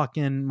with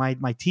fucking my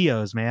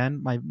tios,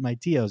 man. My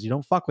tios. You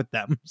don't fuck with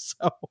them.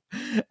 So,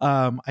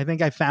 I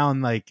think I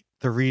found like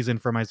the reason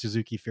for my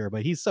Suzuki fear.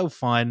 But he's so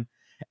fun.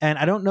 And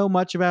I don't know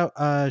much about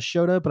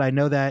Shota, but I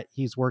know that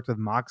he's worked with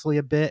Moxley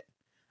a bit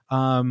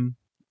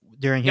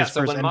during his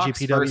so first when Mox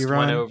NGPW first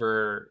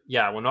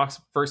run. when Mox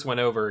first went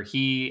over,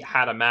 he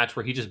had a match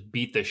where he just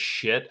beat the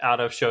shit out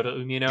of Shota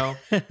Umino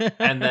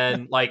and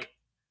then like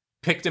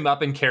picked him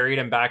up and carried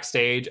him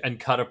backstage and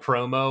cut a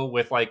promo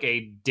with like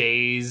a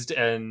dazed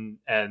and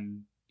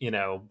you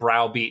know,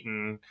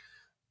 browbeaten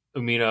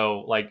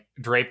Umino like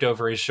draped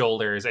over his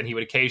shoulders, and he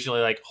would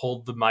occasionally like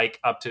hold the mic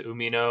up to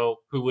Umino,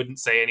 who wouldn't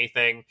say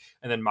anything,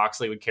 and then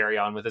Moxley would carry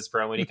on with his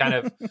promo. And he kind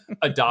of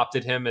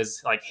adopted him as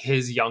like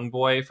his young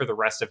boy for the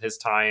rest of his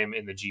time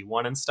in the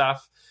G1 and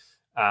stuff.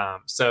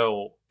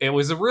 So it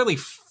was a really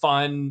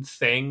fun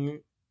thing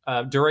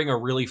during a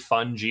really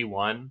fun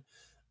G1.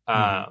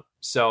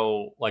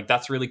 So like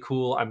that's really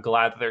cool. I'm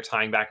glad that they're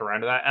tying back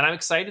around to that, and I'm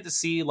excited to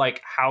see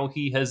like how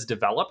he has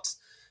developed.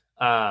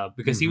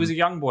 Because he was a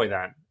young boy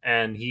then,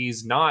 and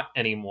he's not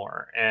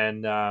anymore.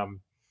 And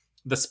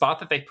the spot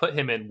that they put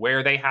him in,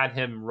 where they had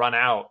him run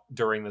out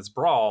during this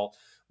brawl,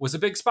 was a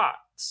big spot.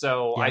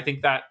 So I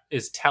think that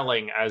is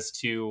telling as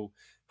to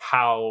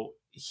how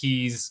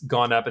he's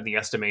gone up in the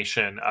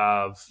estimation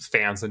of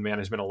fans and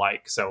management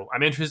alike. So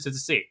I'm interested to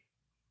see.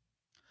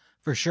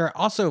 For sure.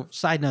 Also,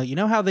 side note, you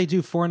know how they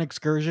do foreign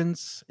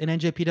excursions in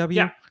NJPW?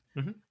 Yeah.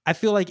 I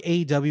feel like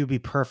AEW would be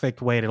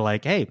perfect way to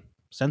like, hey,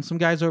 send some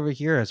guys over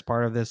here as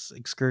part of this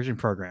excursion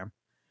program.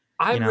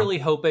 I'm really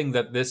hoping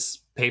that this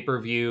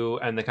pay-per-view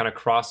and the kind of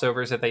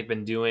crossovers that they've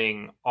been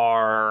doing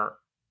are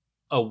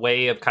a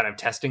way of kind of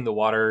testing the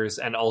waters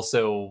and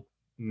also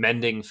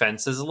mending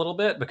fences a little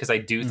bit, because I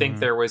do think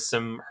there was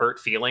some hurt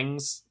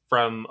feelings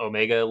from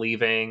Omega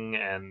leaving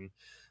and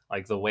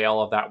like the way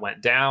all of that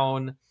went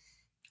down.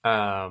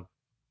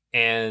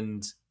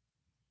 And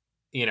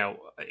you know,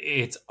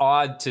 it's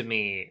odd to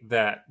me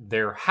that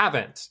there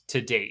haven't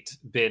to date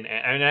been,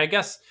 I mean, I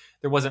guess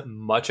there wasn't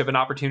much of an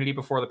opportunity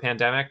before the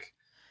pandemic.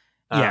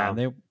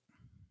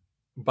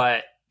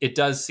 But it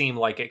does seem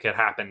like it could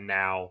happen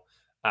now.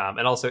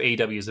 And also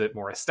AEW is a bit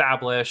more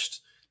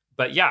established,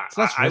 but yeah, it's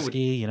less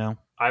risky,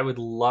 I would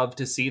love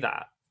to see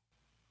that.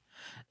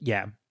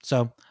 Yeah.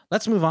 So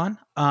let's move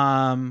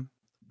on.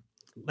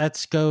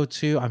 Let's go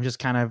to,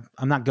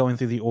 I'm not going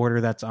through the order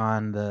that's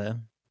on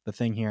the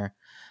thing here.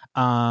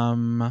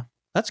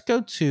 Let's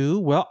go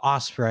to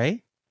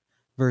Ospreay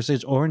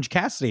versus Orange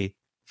Cassidy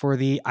for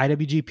the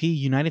IWGP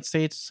United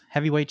States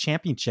Heavyweight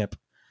Championship.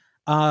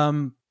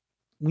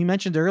 We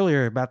mentioned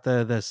earlier about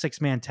the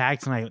 6-man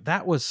tag tonight.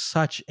 That was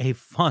such a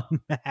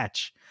fun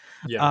match.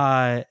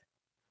 Yeah.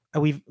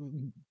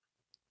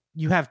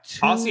 You have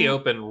two. Aussie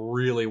Open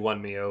really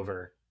won me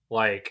over.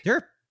 Like,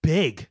 they're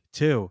big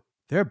too.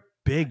 They're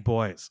big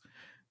boys.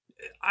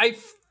 I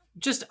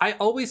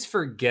always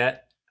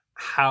forget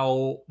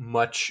how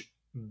much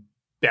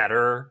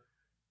better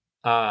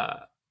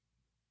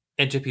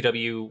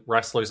NJPW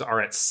wrestlers are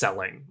at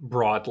selling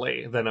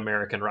broadly than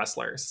American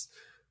wrestlers.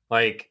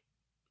 Like,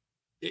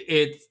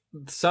 it's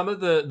some of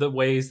the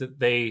ways that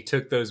they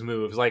took those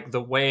moves, like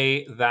the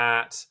way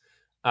that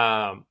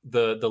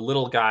the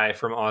little guy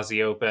from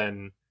Aussie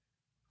Open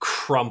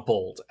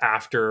crumpled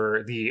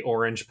after the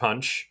orange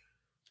punch.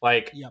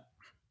 Like,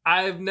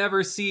 I've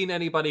never seen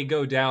anybody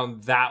go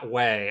down that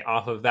way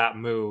off of that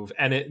move,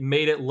 and it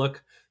made it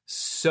look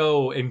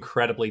so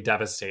incredibly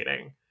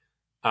devastating.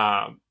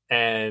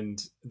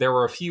 And there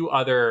were a few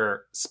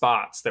other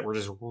spots that were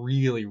just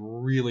really,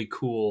 really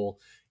cool,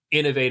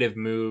 innovative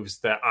moves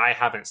that I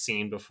haven't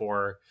seen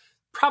before.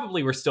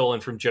 Probably were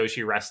stolen from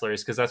Joshi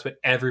wrestlers, because that's what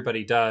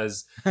everybody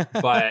does.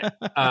 But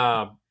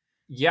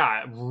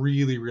yeah,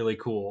 really, really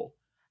cool.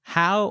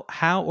 How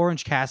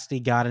Orange Cassidy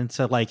got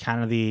into like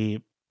kind of the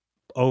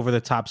over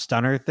the top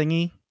stunner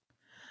thingy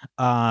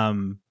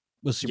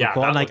was super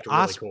cool. And like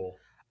really cool.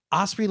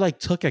 Ospreay like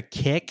took a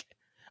kick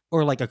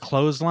or like a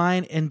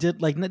clothesline and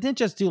didn't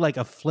just do like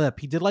a flip.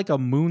 He did like a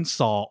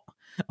moonsault,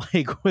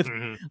 like with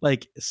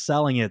like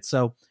selling it.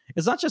 So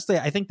it's not just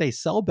I think they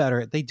sell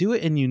better. They do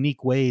it in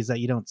unique ways that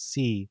you don't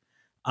see.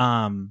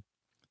 And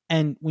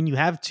when you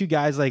have two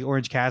guys like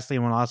Orange Cassidy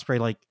and Ospreay,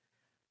 like,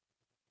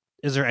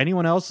 is there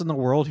anyone else in the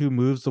world who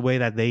moves the way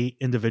that they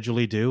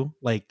individually do?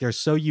 Like, they're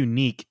so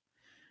unique.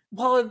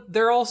 Well,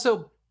 they're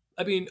also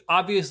I mean,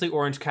 obviously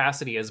Orange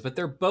Cassidy is, but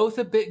they're both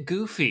a bit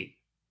goofy.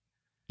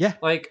 Yeah.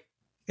 Like,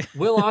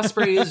 Will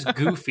Ospreay is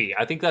goofy.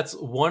 I think that's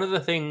one of the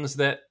things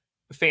that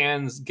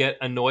fans get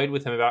annoyed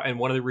with him about, and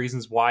one of the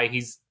reasons why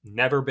he's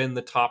never been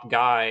the top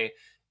guy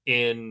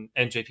in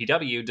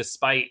NJPW,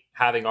 despite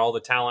having all the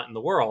talent in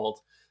the world.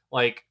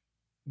 Like,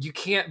 you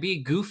can't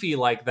be goofy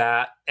like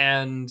that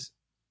and,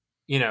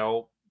 you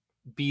know,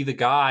 be the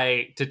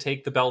guy to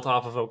take the belt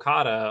off of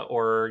Okada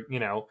or, you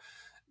know,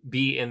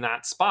 be in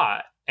that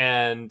spot.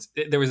 And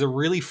there was a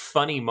really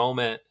funny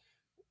moment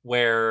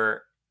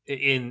where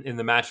in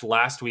the match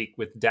last week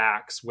with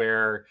Dax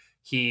where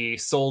he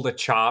sold a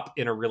chop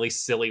in a really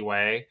silly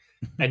way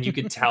and you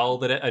could tell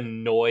that it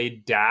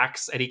annoyed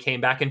Dax and he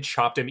came back and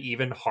chopped him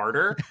even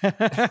harder.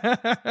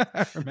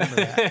 I remember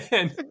that.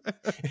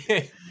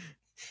 And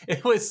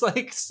it was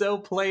like so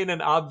plain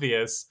and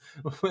obvious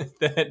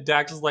that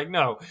Dax was like,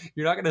 no,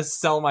 you're not going to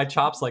sell my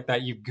chops like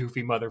that, you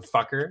goofy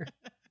motherfucker.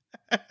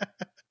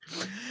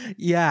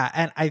 Yeah,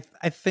 and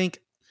I think,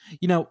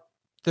 you know,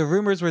 the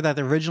rumors were that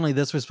originally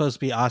this was supposed to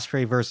be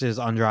Ospreay versus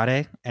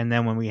Andrade, and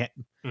then when we had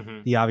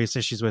the obvious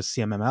issues with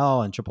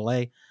CMML and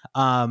AAA,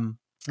 I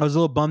was a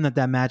little bummed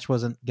that match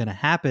wasn't going to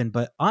happen.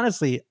 But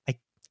honestly,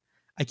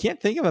 I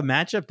can't think of a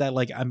matchup that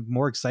like I'm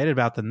more excited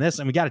about than this,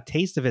 and we got a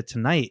taste of it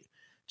tonight,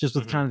 just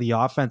with kind of the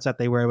offense that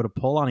they were able to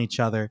pull on each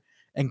other.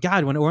 And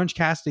God, when Orange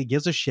Cassidy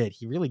gives a shit,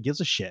 he really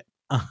gives a shit.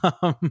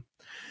 I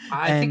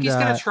think he's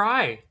going to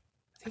try.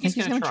 I think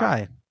he's going to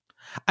try.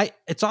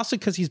 It's also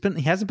because he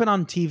hasn't been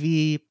on TV,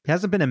 he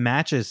hasn't been in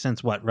matches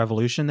since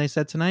Revolution, they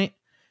said tonight.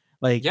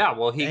 Like, yeah,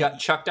 well, he got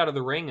chucked out of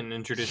the ring and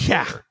introduced.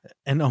 Yeah,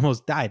 and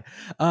almost died.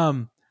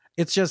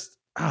 It's just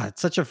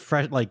it's such a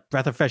fresh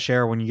breath of fresh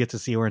air when you get to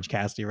see Orange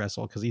Cassidy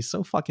wrestle because he's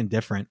so fucking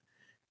different.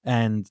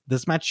 And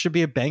this match should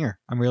be a banger.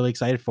 I'm really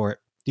excited for it.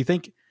 Do you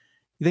think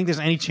there's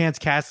any chance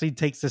Cassidy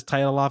takes this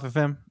title off of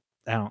him?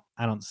 I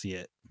don't see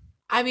it.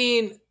 I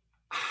mean,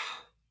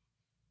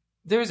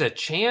 there's a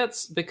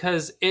chance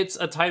because it's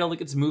a title that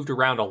gets moved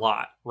around a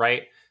lot,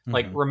 right?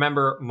 Like,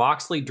 remember,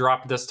 Moxley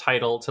dropped this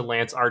title to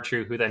Lance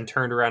Archer, who then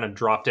turned around and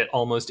dropped it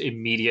almost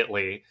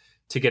immediately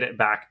to get it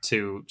back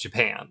to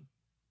Japan.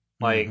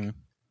 Like,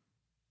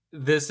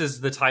 this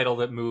is the title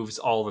that moves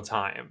all the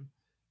time.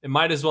 It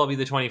might as well be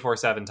the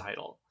 24/7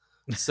 title.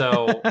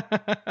 So,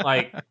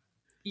 like,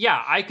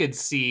 yeah, I could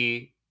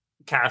see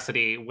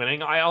Cassidy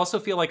winning. I also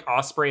feel like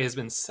Ospreay has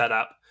been set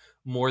up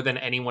more than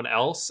anyone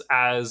else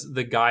as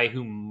the guy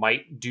who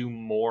might do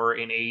more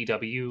in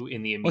AEW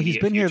in the immediate Well, he's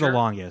been future. here the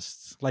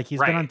longest. Like, he's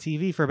been on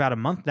TV for about a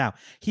month now.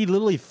 He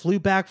literally flew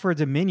back for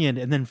Dominion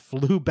and then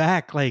flew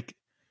back like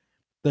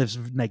this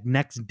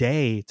next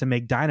day to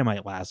make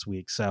Dynamite last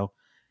week. So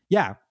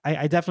yeah,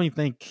 I definitely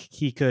think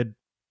he could.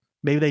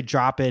 Maybe they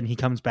drop it and he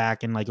comes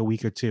back in like a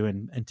week or two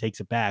and takes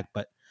it back.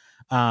 But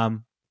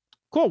cool.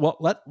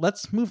 Well,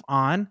 let's move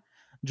on.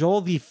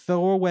 Joel, the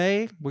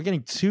we're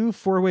getting 2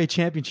 4-way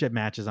championship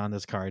matches on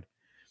this card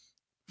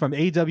from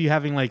AEW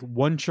having like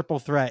one triple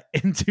threat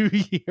in 2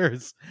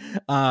 years.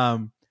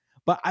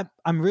 But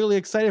I'm really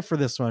excited for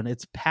this one.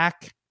 It's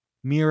Pac,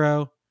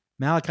 Miro,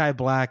 Malachi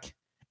Black,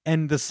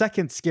 and the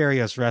second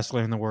scariest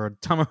wrestler in the world,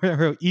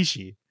 Tomohiro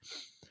Ishii,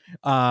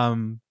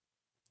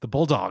 the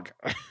Bulldog.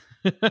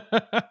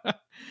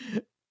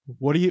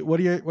 What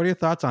are your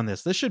thoughts on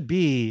this? This should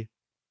be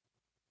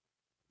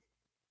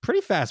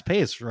pretty fast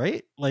paced,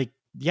 right? Like,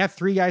 you have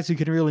 3 guys who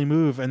can really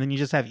move, and then you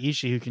just have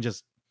Ishii who can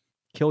just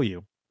kill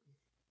you.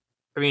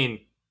 I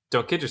mean,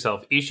 don't kid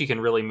yourself. Ishii can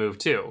really move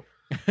too.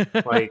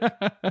 Like,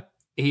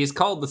 he's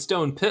called the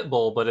Stone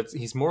Pitbull, but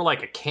he's more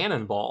like a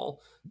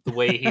cannonball the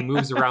way he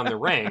moves around the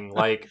ring.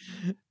 Like,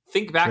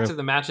 think back to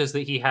the matches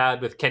that he had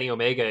with Kenny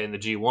Omega in the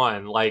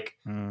G1. Like,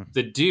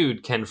 the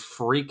dude can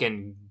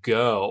freaking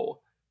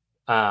go.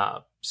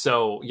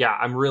 So yeah,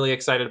 I'm really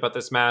excited about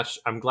this match.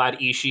 I'm glad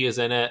Ishii is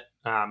in it.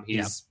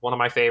 He's one of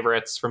my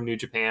favorites from New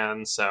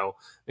Japan, so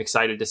I'm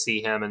excited to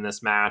see him in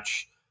this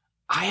match.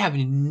 I have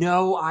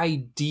no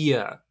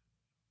idea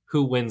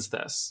who wins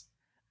this.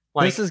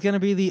 Like, this is going to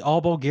be the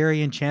All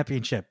Bulgarian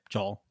Championship,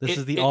 Joel. This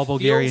is the All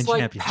Bulgarian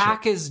Championship.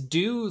 Pac is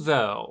due,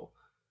 though.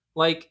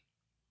 Like,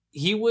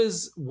 he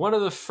was one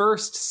of the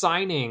first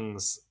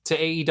signings to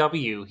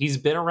AEW. He's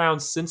been around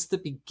since the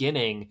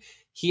beginning.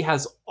 He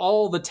has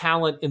all the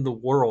talent in the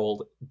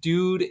world.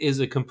 Dude is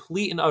a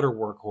complete and utter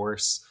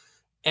workhorse.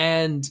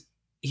 And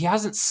he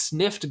hasn't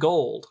sniffed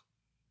gold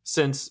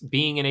since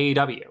being in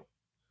AEW.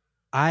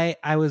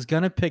 I was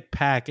going to pick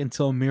Pac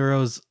until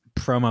Miro's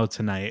promo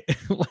tonight.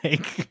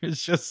 Like,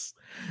 it's just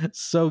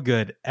so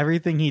good.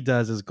 Everything he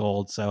does is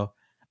gold. So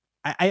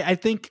I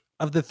think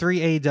of the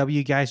 3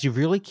 AEW guys, you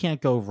really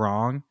can't go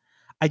wrong.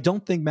 I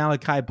don't think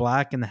Malachi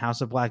Black and the House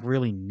of Black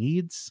really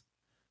needs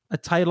a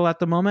title at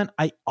the moment.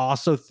 I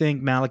also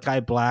think Malachi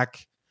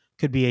Black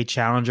could be a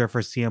challenger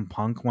for CM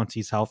Punk once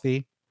he's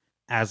healthy,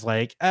 as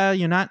like,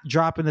 you're not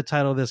dropping the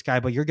title of this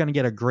guy, but you're going to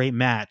get a great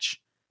match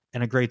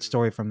and a great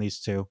story from these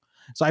two.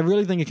 So I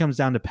really think it comes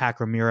down to Pac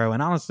or Miro,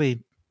 and honestly,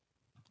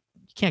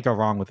 you can't go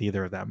wrong with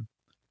either of them.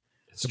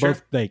 They're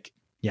both like,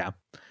 yeah.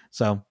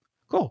 So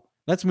cool.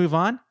 Let's move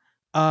on.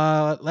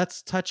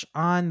 Let's touch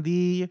on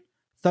the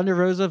Thunder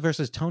Rosa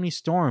versus Tony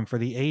Storm for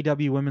the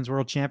AEW Women's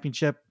World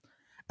Championship.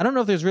 I don't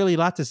know if there's really a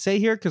lot to say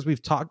here because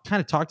we've talked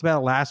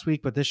about it last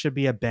week, but this should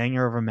be a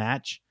banger of a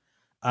match.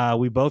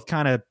 We both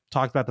kind of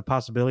talked about the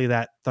possibility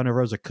that Thunder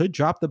Rosa could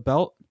drop the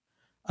belt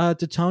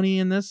to Tony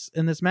in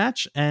this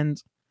match,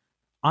 and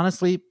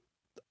honestly,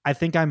 I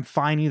think I'm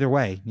fine either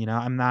way. You know,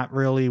 I'm not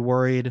really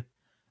worried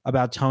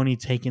about Tony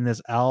taking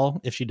this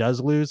L if she does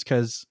lose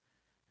because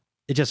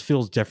it just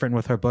feels different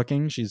with her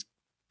booking. She's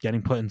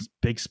getting put in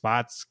big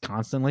spots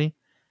constantly.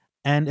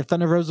 And if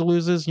Thunder Rosa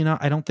loses, you know,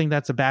 I don't think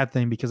that's a bad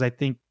thing because I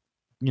think,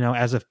 you know,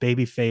 as a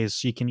babyface,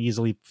 she can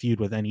easily feud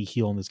with any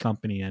heel in this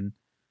company and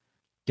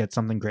get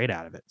something great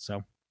out of it.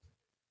 So,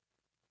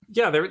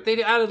 yeah,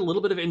 they added a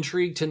little bit of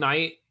intrigue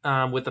tonight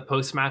with the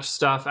post-match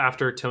stuff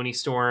after Tony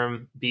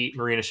Storm beat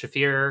Marina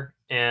Shafir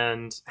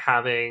and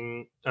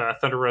having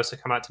Thunder Rosa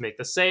come out to make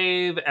the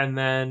save and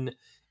then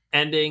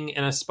ending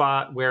in a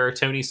spot where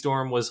Tony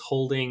Storm was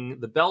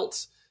holding the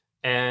belt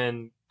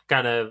and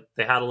kind of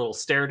they had a little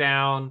stare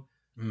down.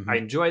 Mm-hmm. I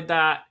enjoyed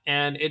that.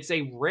 And it's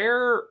a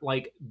rare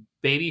like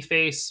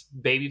babyface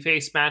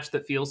match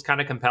that feels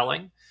kind of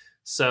compelling.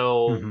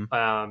 So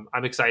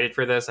I'm excited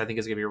for this. I think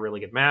it's going to be a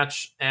really good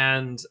match.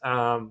 And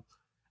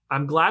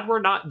I'm glad we're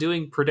not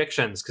doing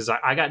predictions because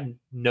I got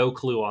no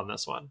clue on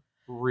this one.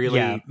 Really,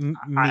 yeah,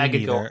 I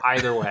could go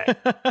either way.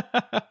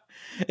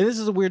 And this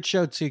is a weird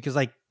show, too, because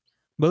like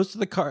most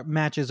of the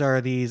matches are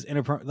these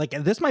like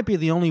this might be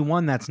the only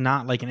one that's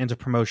not like an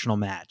interpromotional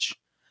match.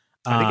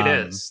 I think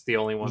it is the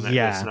only one that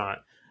is not.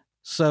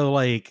 So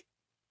like,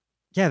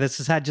 yeah, this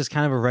has had just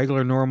kind of a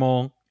regular,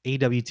 normal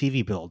AEW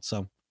TV build.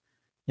 So,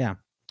 yeah.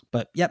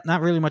 But yep,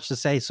 not really much to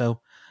say.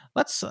 So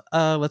let's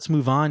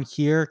move on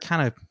here.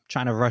 Kind of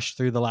trying to rush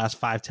through the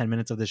last 5-10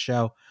 minutes of the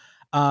show.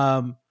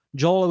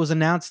 Joel, it was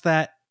announced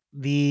that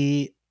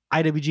the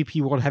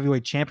IWGP World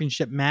Heavyweight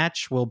Championship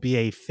match will be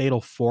a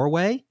fatal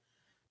 4-way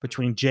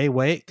between Jay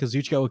White,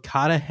 Kazuchika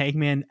Okada,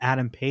 Hangman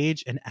Adam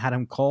Page, and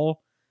Adam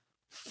Cole.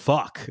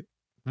 Fuck.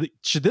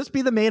 Should this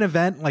be the main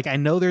event? Like, I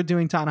know they're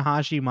doing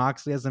Tanahashi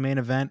Moxley as the main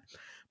event,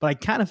 but I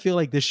kind of feel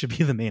like this should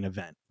be the main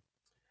event.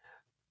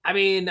 I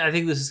mean, I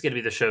think this is going to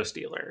be the show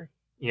stealer.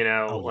 You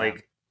know,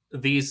 like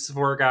these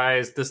 4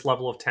 guys, this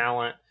level of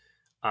talent.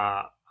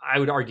 I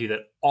would argue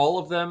that all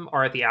of them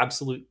are at the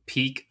absolute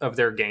peak of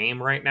their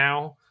game right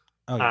now.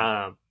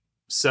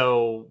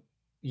 So,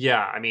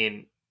 yeah, I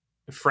mean,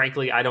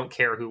 frankly, I don't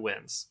care who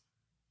wins.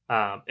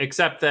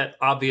 Except that,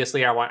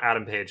 obviously, I want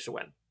Adam Page to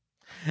win.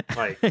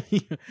 Like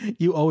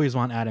you always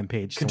want Adam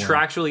Page to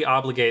contractually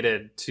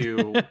obligated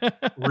to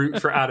root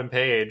for Adam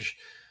Page.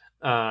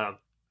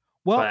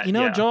 Well, you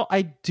know, yeah. Joel,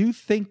 I do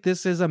think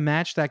this is a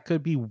match that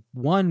could be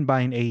won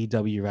by an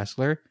AEW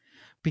wrestler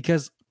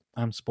because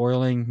I'm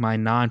spoiling my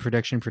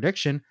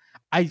prediction.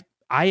 I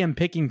am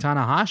picking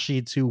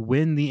Tanahashi to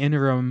win the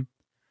interim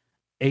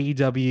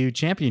AEW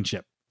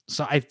championship.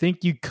 So I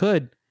think you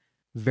could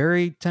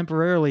very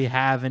temporarily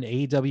have an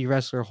AEW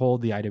wrestler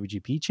hold the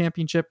IWGP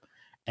championship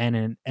and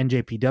an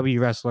NJPW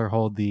wrestler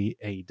hold the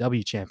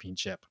AEW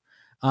championship.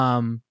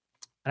 And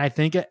I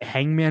think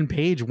Hangman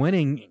Page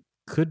winning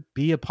could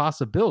be a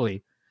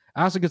possibility.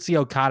 I also could see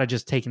Okada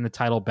just taking the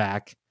title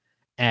back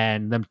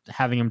and them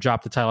having him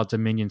drop the title to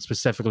Dominion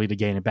specifically to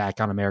gain it back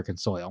on American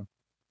soil.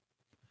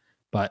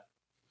 But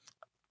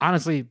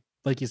honestly,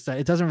 like you said,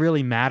 it doesn't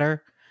really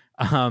matter.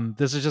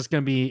 This is just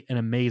going to be an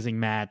amazing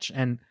match.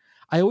 And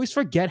I always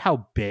forget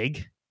how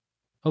big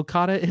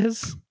Okada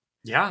is.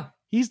 Yeah.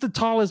 He's the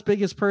tallest,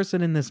 biggest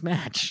person in this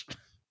match.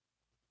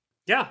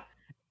 Yeah.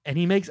 And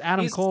he makes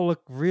Adam Cole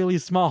look really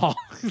small.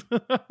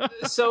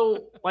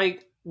 So,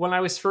 like, when I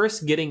was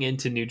first getting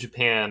into New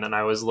Japan and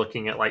I was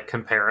looking at, like,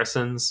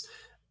 comparisons,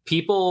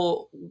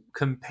 people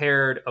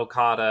compared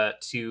Okada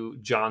to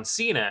John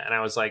Cena. And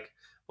I was like,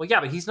 well, yeah,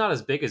 but he's not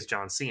as big as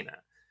John Cena.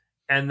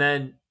 And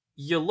then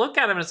you look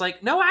at him and it's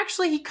like, no,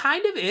 actually, he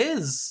kind of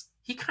is.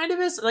 He kind of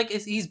is. Like,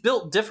 he's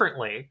built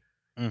differently.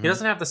 Mm-hmm. He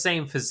doesn't have the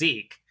same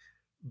physique.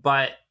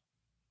 But,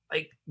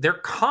 like, they're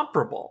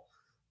comparable.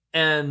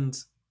 And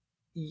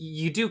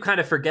you do kind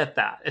of forget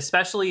that,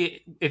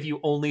 especially if you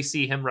only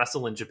see him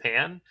wrestle in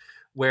Japan,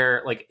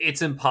 where like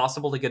it's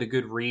impossible to get a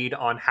good read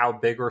on how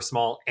big or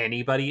small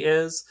anybody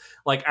is.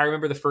 Like I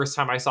remember the first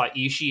time I saw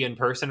Ishii in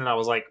person and I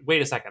was like,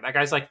 wait a second, that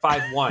guy's like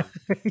 5'1".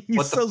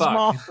 What the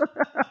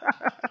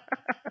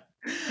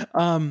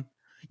fuck?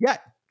 Yeah,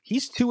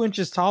 he's 2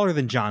 inches taller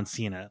than John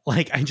Cena.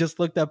 Like I just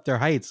looked up their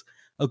heights.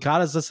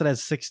 Okada's listed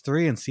as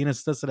 6'3" and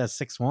Cena's listed as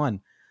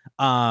 6'1".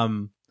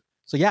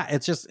 So yeah,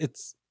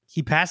 it's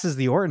he passes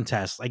the Orton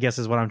test, I guess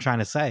is what I'm trying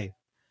to say.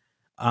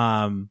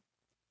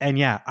 And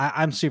yeah,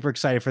 I'm super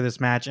excited for this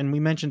match. And we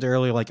mentioned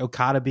earlier, like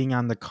Okada being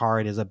on the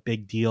card is a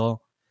big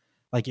deal.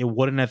 Like it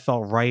wouldn't have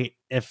felt right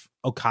if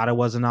Okada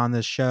wasn't on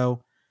this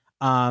show.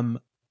 And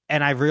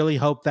I really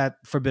hope that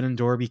Forbidden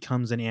Door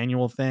becomes an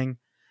annual thing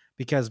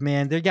because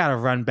man, they got to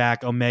run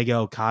back Omega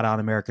Okada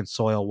on American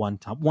soil one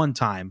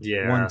time.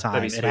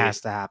 It has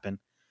to happen.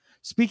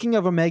 Speaking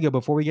of Omega,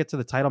 before we get to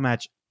the title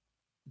match,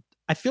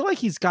 I feel like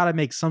he's got to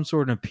make some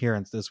sort of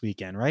appearance this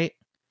weekend, right?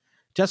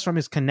 just from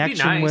his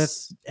connection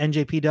with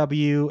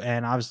NJPW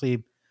and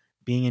obviously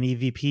being an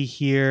EVP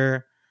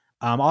here.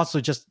 Also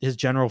just his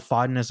general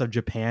fondness of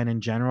Japan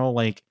in general.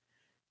 Like,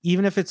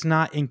 even if it's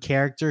not in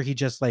character, he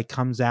just like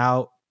comes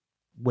out,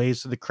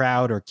 waves to the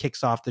crowd or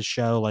kicks off the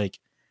show. Like,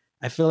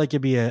 I feel like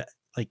it'd be it'd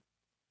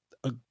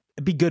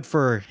be good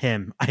for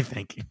him, I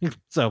think.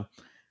 So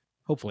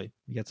hopefully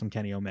we get some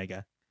Kenny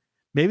Omega.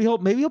 Maybe he'll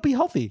be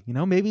healthy. You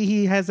know, maybe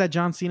he has that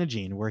John Cena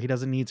gene where he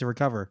doesn't need to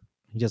recover.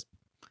 He just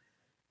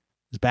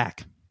is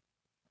back.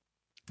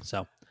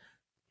 So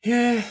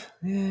yeah.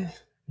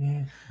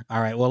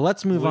 All right. Well,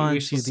 let's move on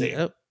to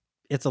the.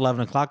 It's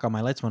 11 o'clock. On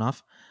my lights went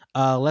off.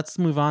 Let's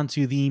move on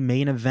to the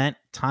main event: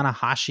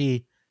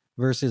 Tanahashi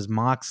versus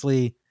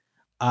Moxley.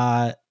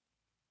 I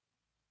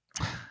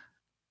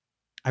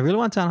really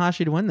want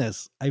Tanahashi to win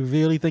this. I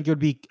really think it would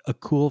be a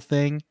cool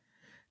thing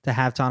to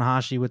have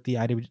Tanahashi with the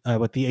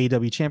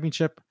AEW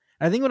Championship.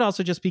 I think it would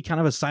also just be kind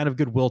of a sign of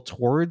goodwill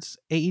towards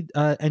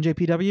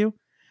NJPW.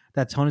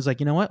 That Tony's like,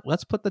 you know what?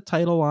 Let's put the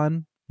title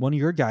on one of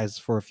your guys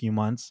for a few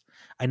months.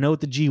 I know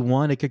with the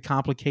G1 it could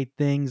complicate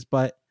things,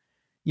 but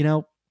you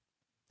know,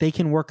 they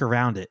can work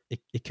around it.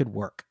 It could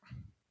work.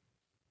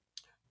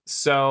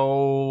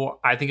 So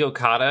I think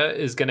Okada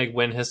is going to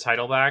win his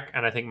title back,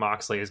 and I think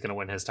Moxley is going to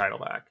win his title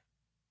back.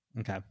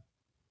 Okay.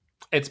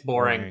 It's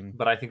boring,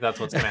 but I think that's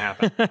what's going to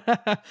happen.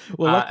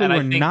 Well, luckily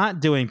we're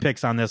not doing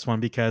picks on this one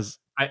because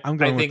I'm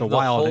going with the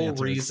wild answers. The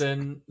whole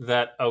reason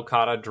that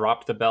Okada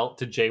dropped the belt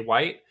to Jay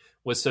White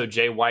was so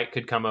Jay White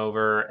could come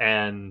over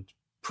and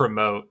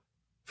promote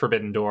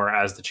Forbidden Door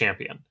as the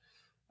champion.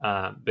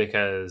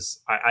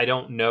 Because I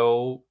don't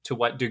know to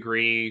what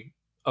degree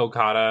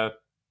Okada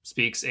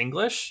speaks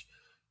English.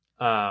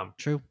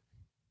 True.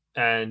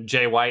 And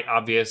Jay White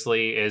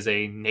obviously is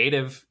a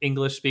native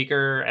English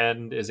speaker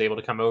and is able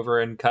to come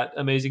over and cut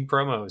amazing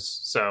promos.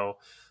 So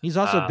he's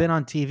also been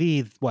on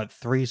TV,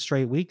 3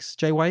 straight weeks,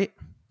 Jay White?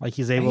 Like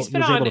he's been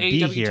on to AEW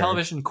be here.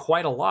 television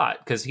quite a lot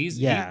because he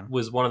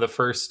was one of the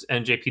first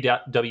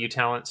NJPW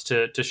talents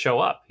to show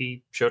up.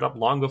 He showed up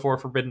long before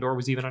Forbidden Door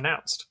was even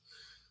announced.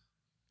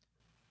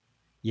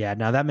 Yeah,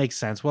 no, that makes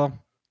sense. Well,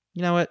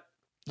 you know what?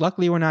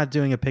 Luckily, we're not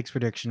doing a picks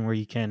prediction where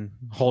you can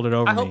hold it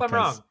over me. I hope I'm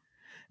wrong.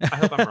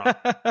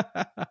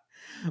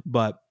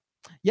 But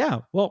yeah,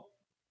 well,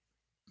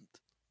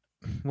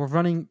 we're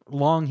running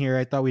long here.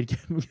 I thought we'd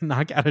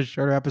knock out a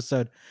shorter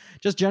episode.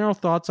 Just general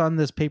thoughts on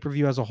this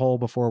pay-per-view as a whole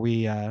before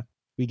we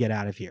get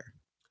out of here.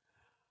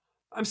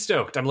 I'm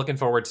stoked. I'm looking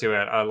forward to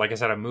it. Like I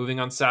said, I'm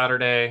moving on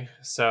Saturday,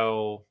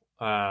 so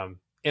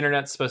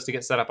internet's supposed to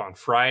get set up on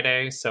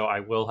Friday, so I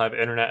will have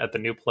internet at the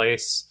new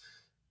place,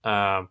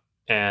 and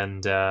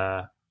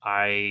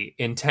I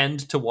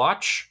intend to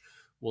watch.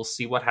 We'll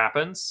see what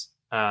happens.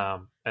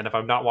 And if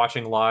I'm not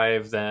watching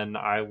live, then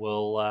I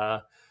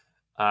will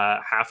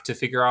have to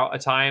figure out a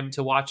time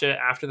to watch it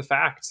after the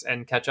fact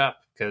and catch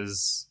up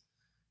because,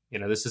 you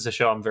know, this is a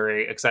show I'm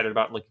very excited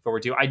about and looking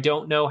forward to. I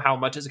don't know how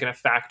much is going to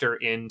factor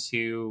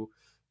into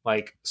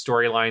like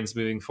storylines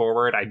moving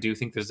forward. I do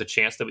think there's a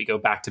chance that we go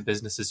back to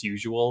business as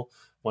usual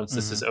once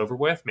this is over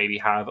with, maybe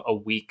have a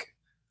week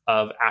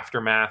of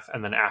aftermath.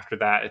 And then after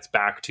that, it's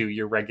back to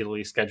your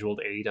regularly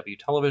scheduled AEW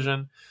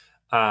television.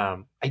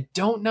 I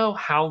don't know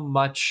how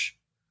much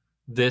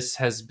this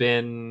has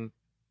been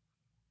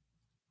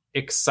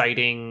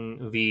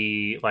exciting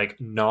the like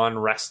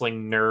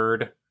non-wrestling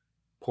nerd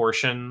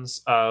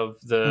portions of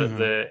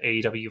the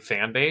AEW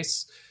fan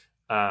base.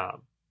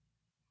 But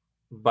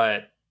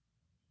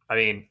I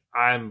mean,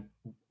 I'm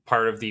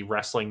part of the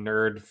wrestling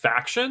nerd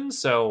faction,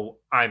 so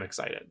I'm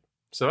excited.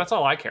 So that's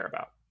all I care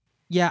about.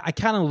 Yeah, I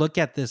kind of look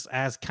at this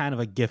as kind of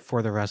a gift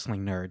for the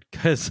wrestling nerd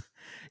because,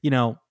 you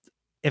know,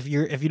 if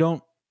you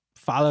don't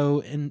follow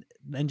in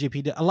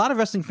NJP, a lot of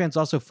wrestling fans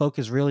also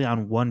focus really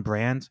on one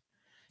brand.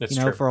 That's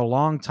true. For a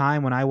long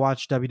time when I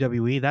watched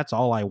WWE, that's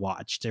all I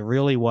watched. It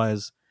really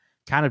was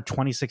kind of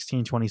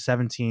 2016,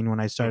 2017 when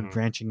I started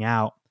branching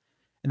out.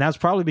 And that's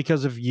probably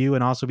because of you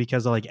and also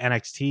because of like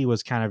NXT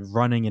was kind of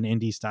running an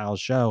indie style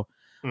show.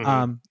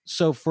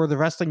 So for the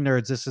wrestling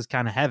nerds, this is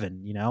kind of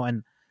heaven, you know,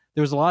 and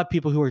there was a lot of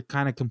people who were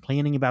kind of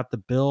complaining about the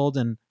build.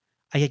 And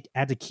I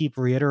had to keep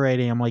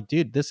reiterating, I'm like,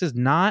 dude, this is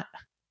not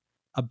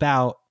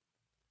about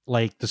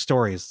like the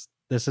stories.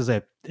 This is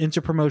a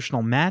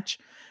interpromotional match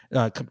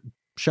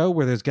show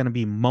where there's going to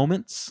be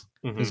moments.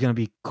 There's going to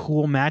be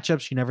cool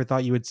matchups you never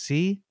thought you would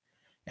see.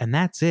 And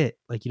that's it.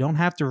 Like, you don't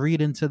have to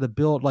read into the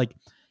build. Like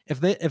if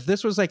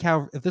this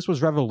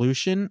was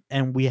Revolution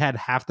and we had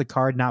half the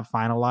card not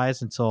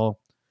finalized until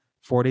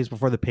 4 days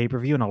before the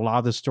pay-per-view and a lot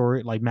of the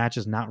story like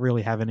matches not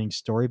really have any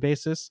story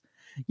basis,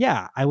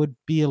 yeah, I would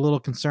be a little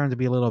concerned, to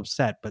be a little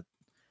upset. But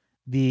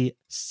the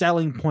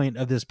selling point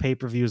of this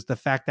pay-per-view is the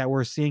fact that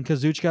we're seeing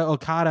Kazuchika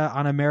Okada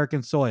on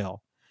American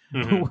soil.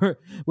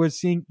 We're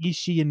seeing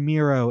Ishii and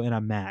Miro in a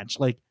match.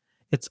 Like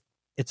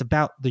it's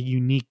about the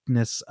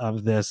uniqueness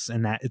of this,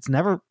 and that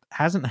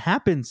hasn't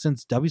happened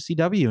since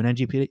WCW and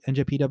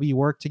NJPW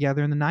worked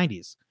together in the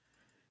 90s.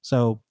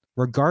 So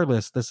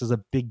regardless, this is a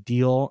big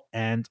deal,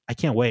 and I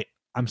can't wait.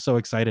 I'm so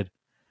excited.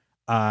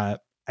 I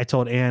I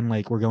told Ann,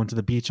 like, we're going to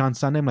the beach on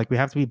Sunday. I'm like, we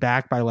have to be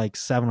back by like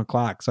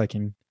 7:00 so I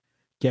can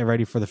get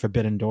ready for the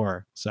Forbidden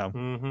Door.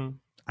 So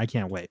I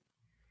can't wait.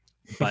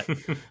 But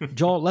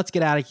Joel, let's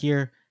get out of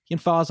here. You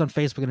can follow us on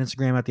Facebook and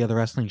Instagram at The Other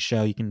Wrestling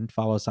Show. You can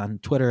follow us on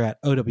Twitter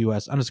at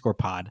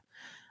OWS_pod.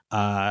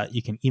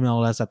 You can email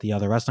us at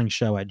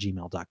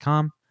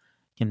theotherwrestlingshow@gmail.com.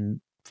 You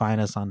can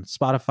find us on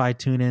Spotify,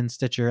 TuneIn,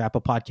 Stitcher,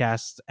 Apple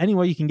Podcasts.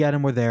 Anywhere you can get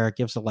them, we're there.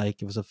 Give us a like,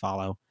 give us a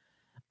follow.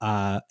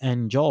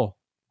 And Joel,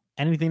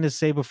 anything to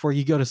say before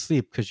you go to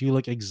sleep? Because you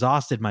look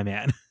exhausted, my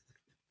man.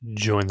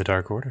 Join the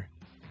Dark Order.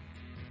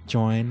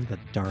 Join the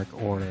Dark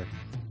Order.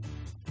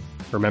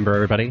 Remember,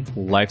 everybody,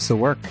 life's a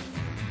work.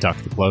 Duck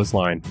the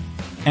clothesline.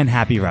 And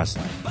happy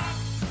wrestling.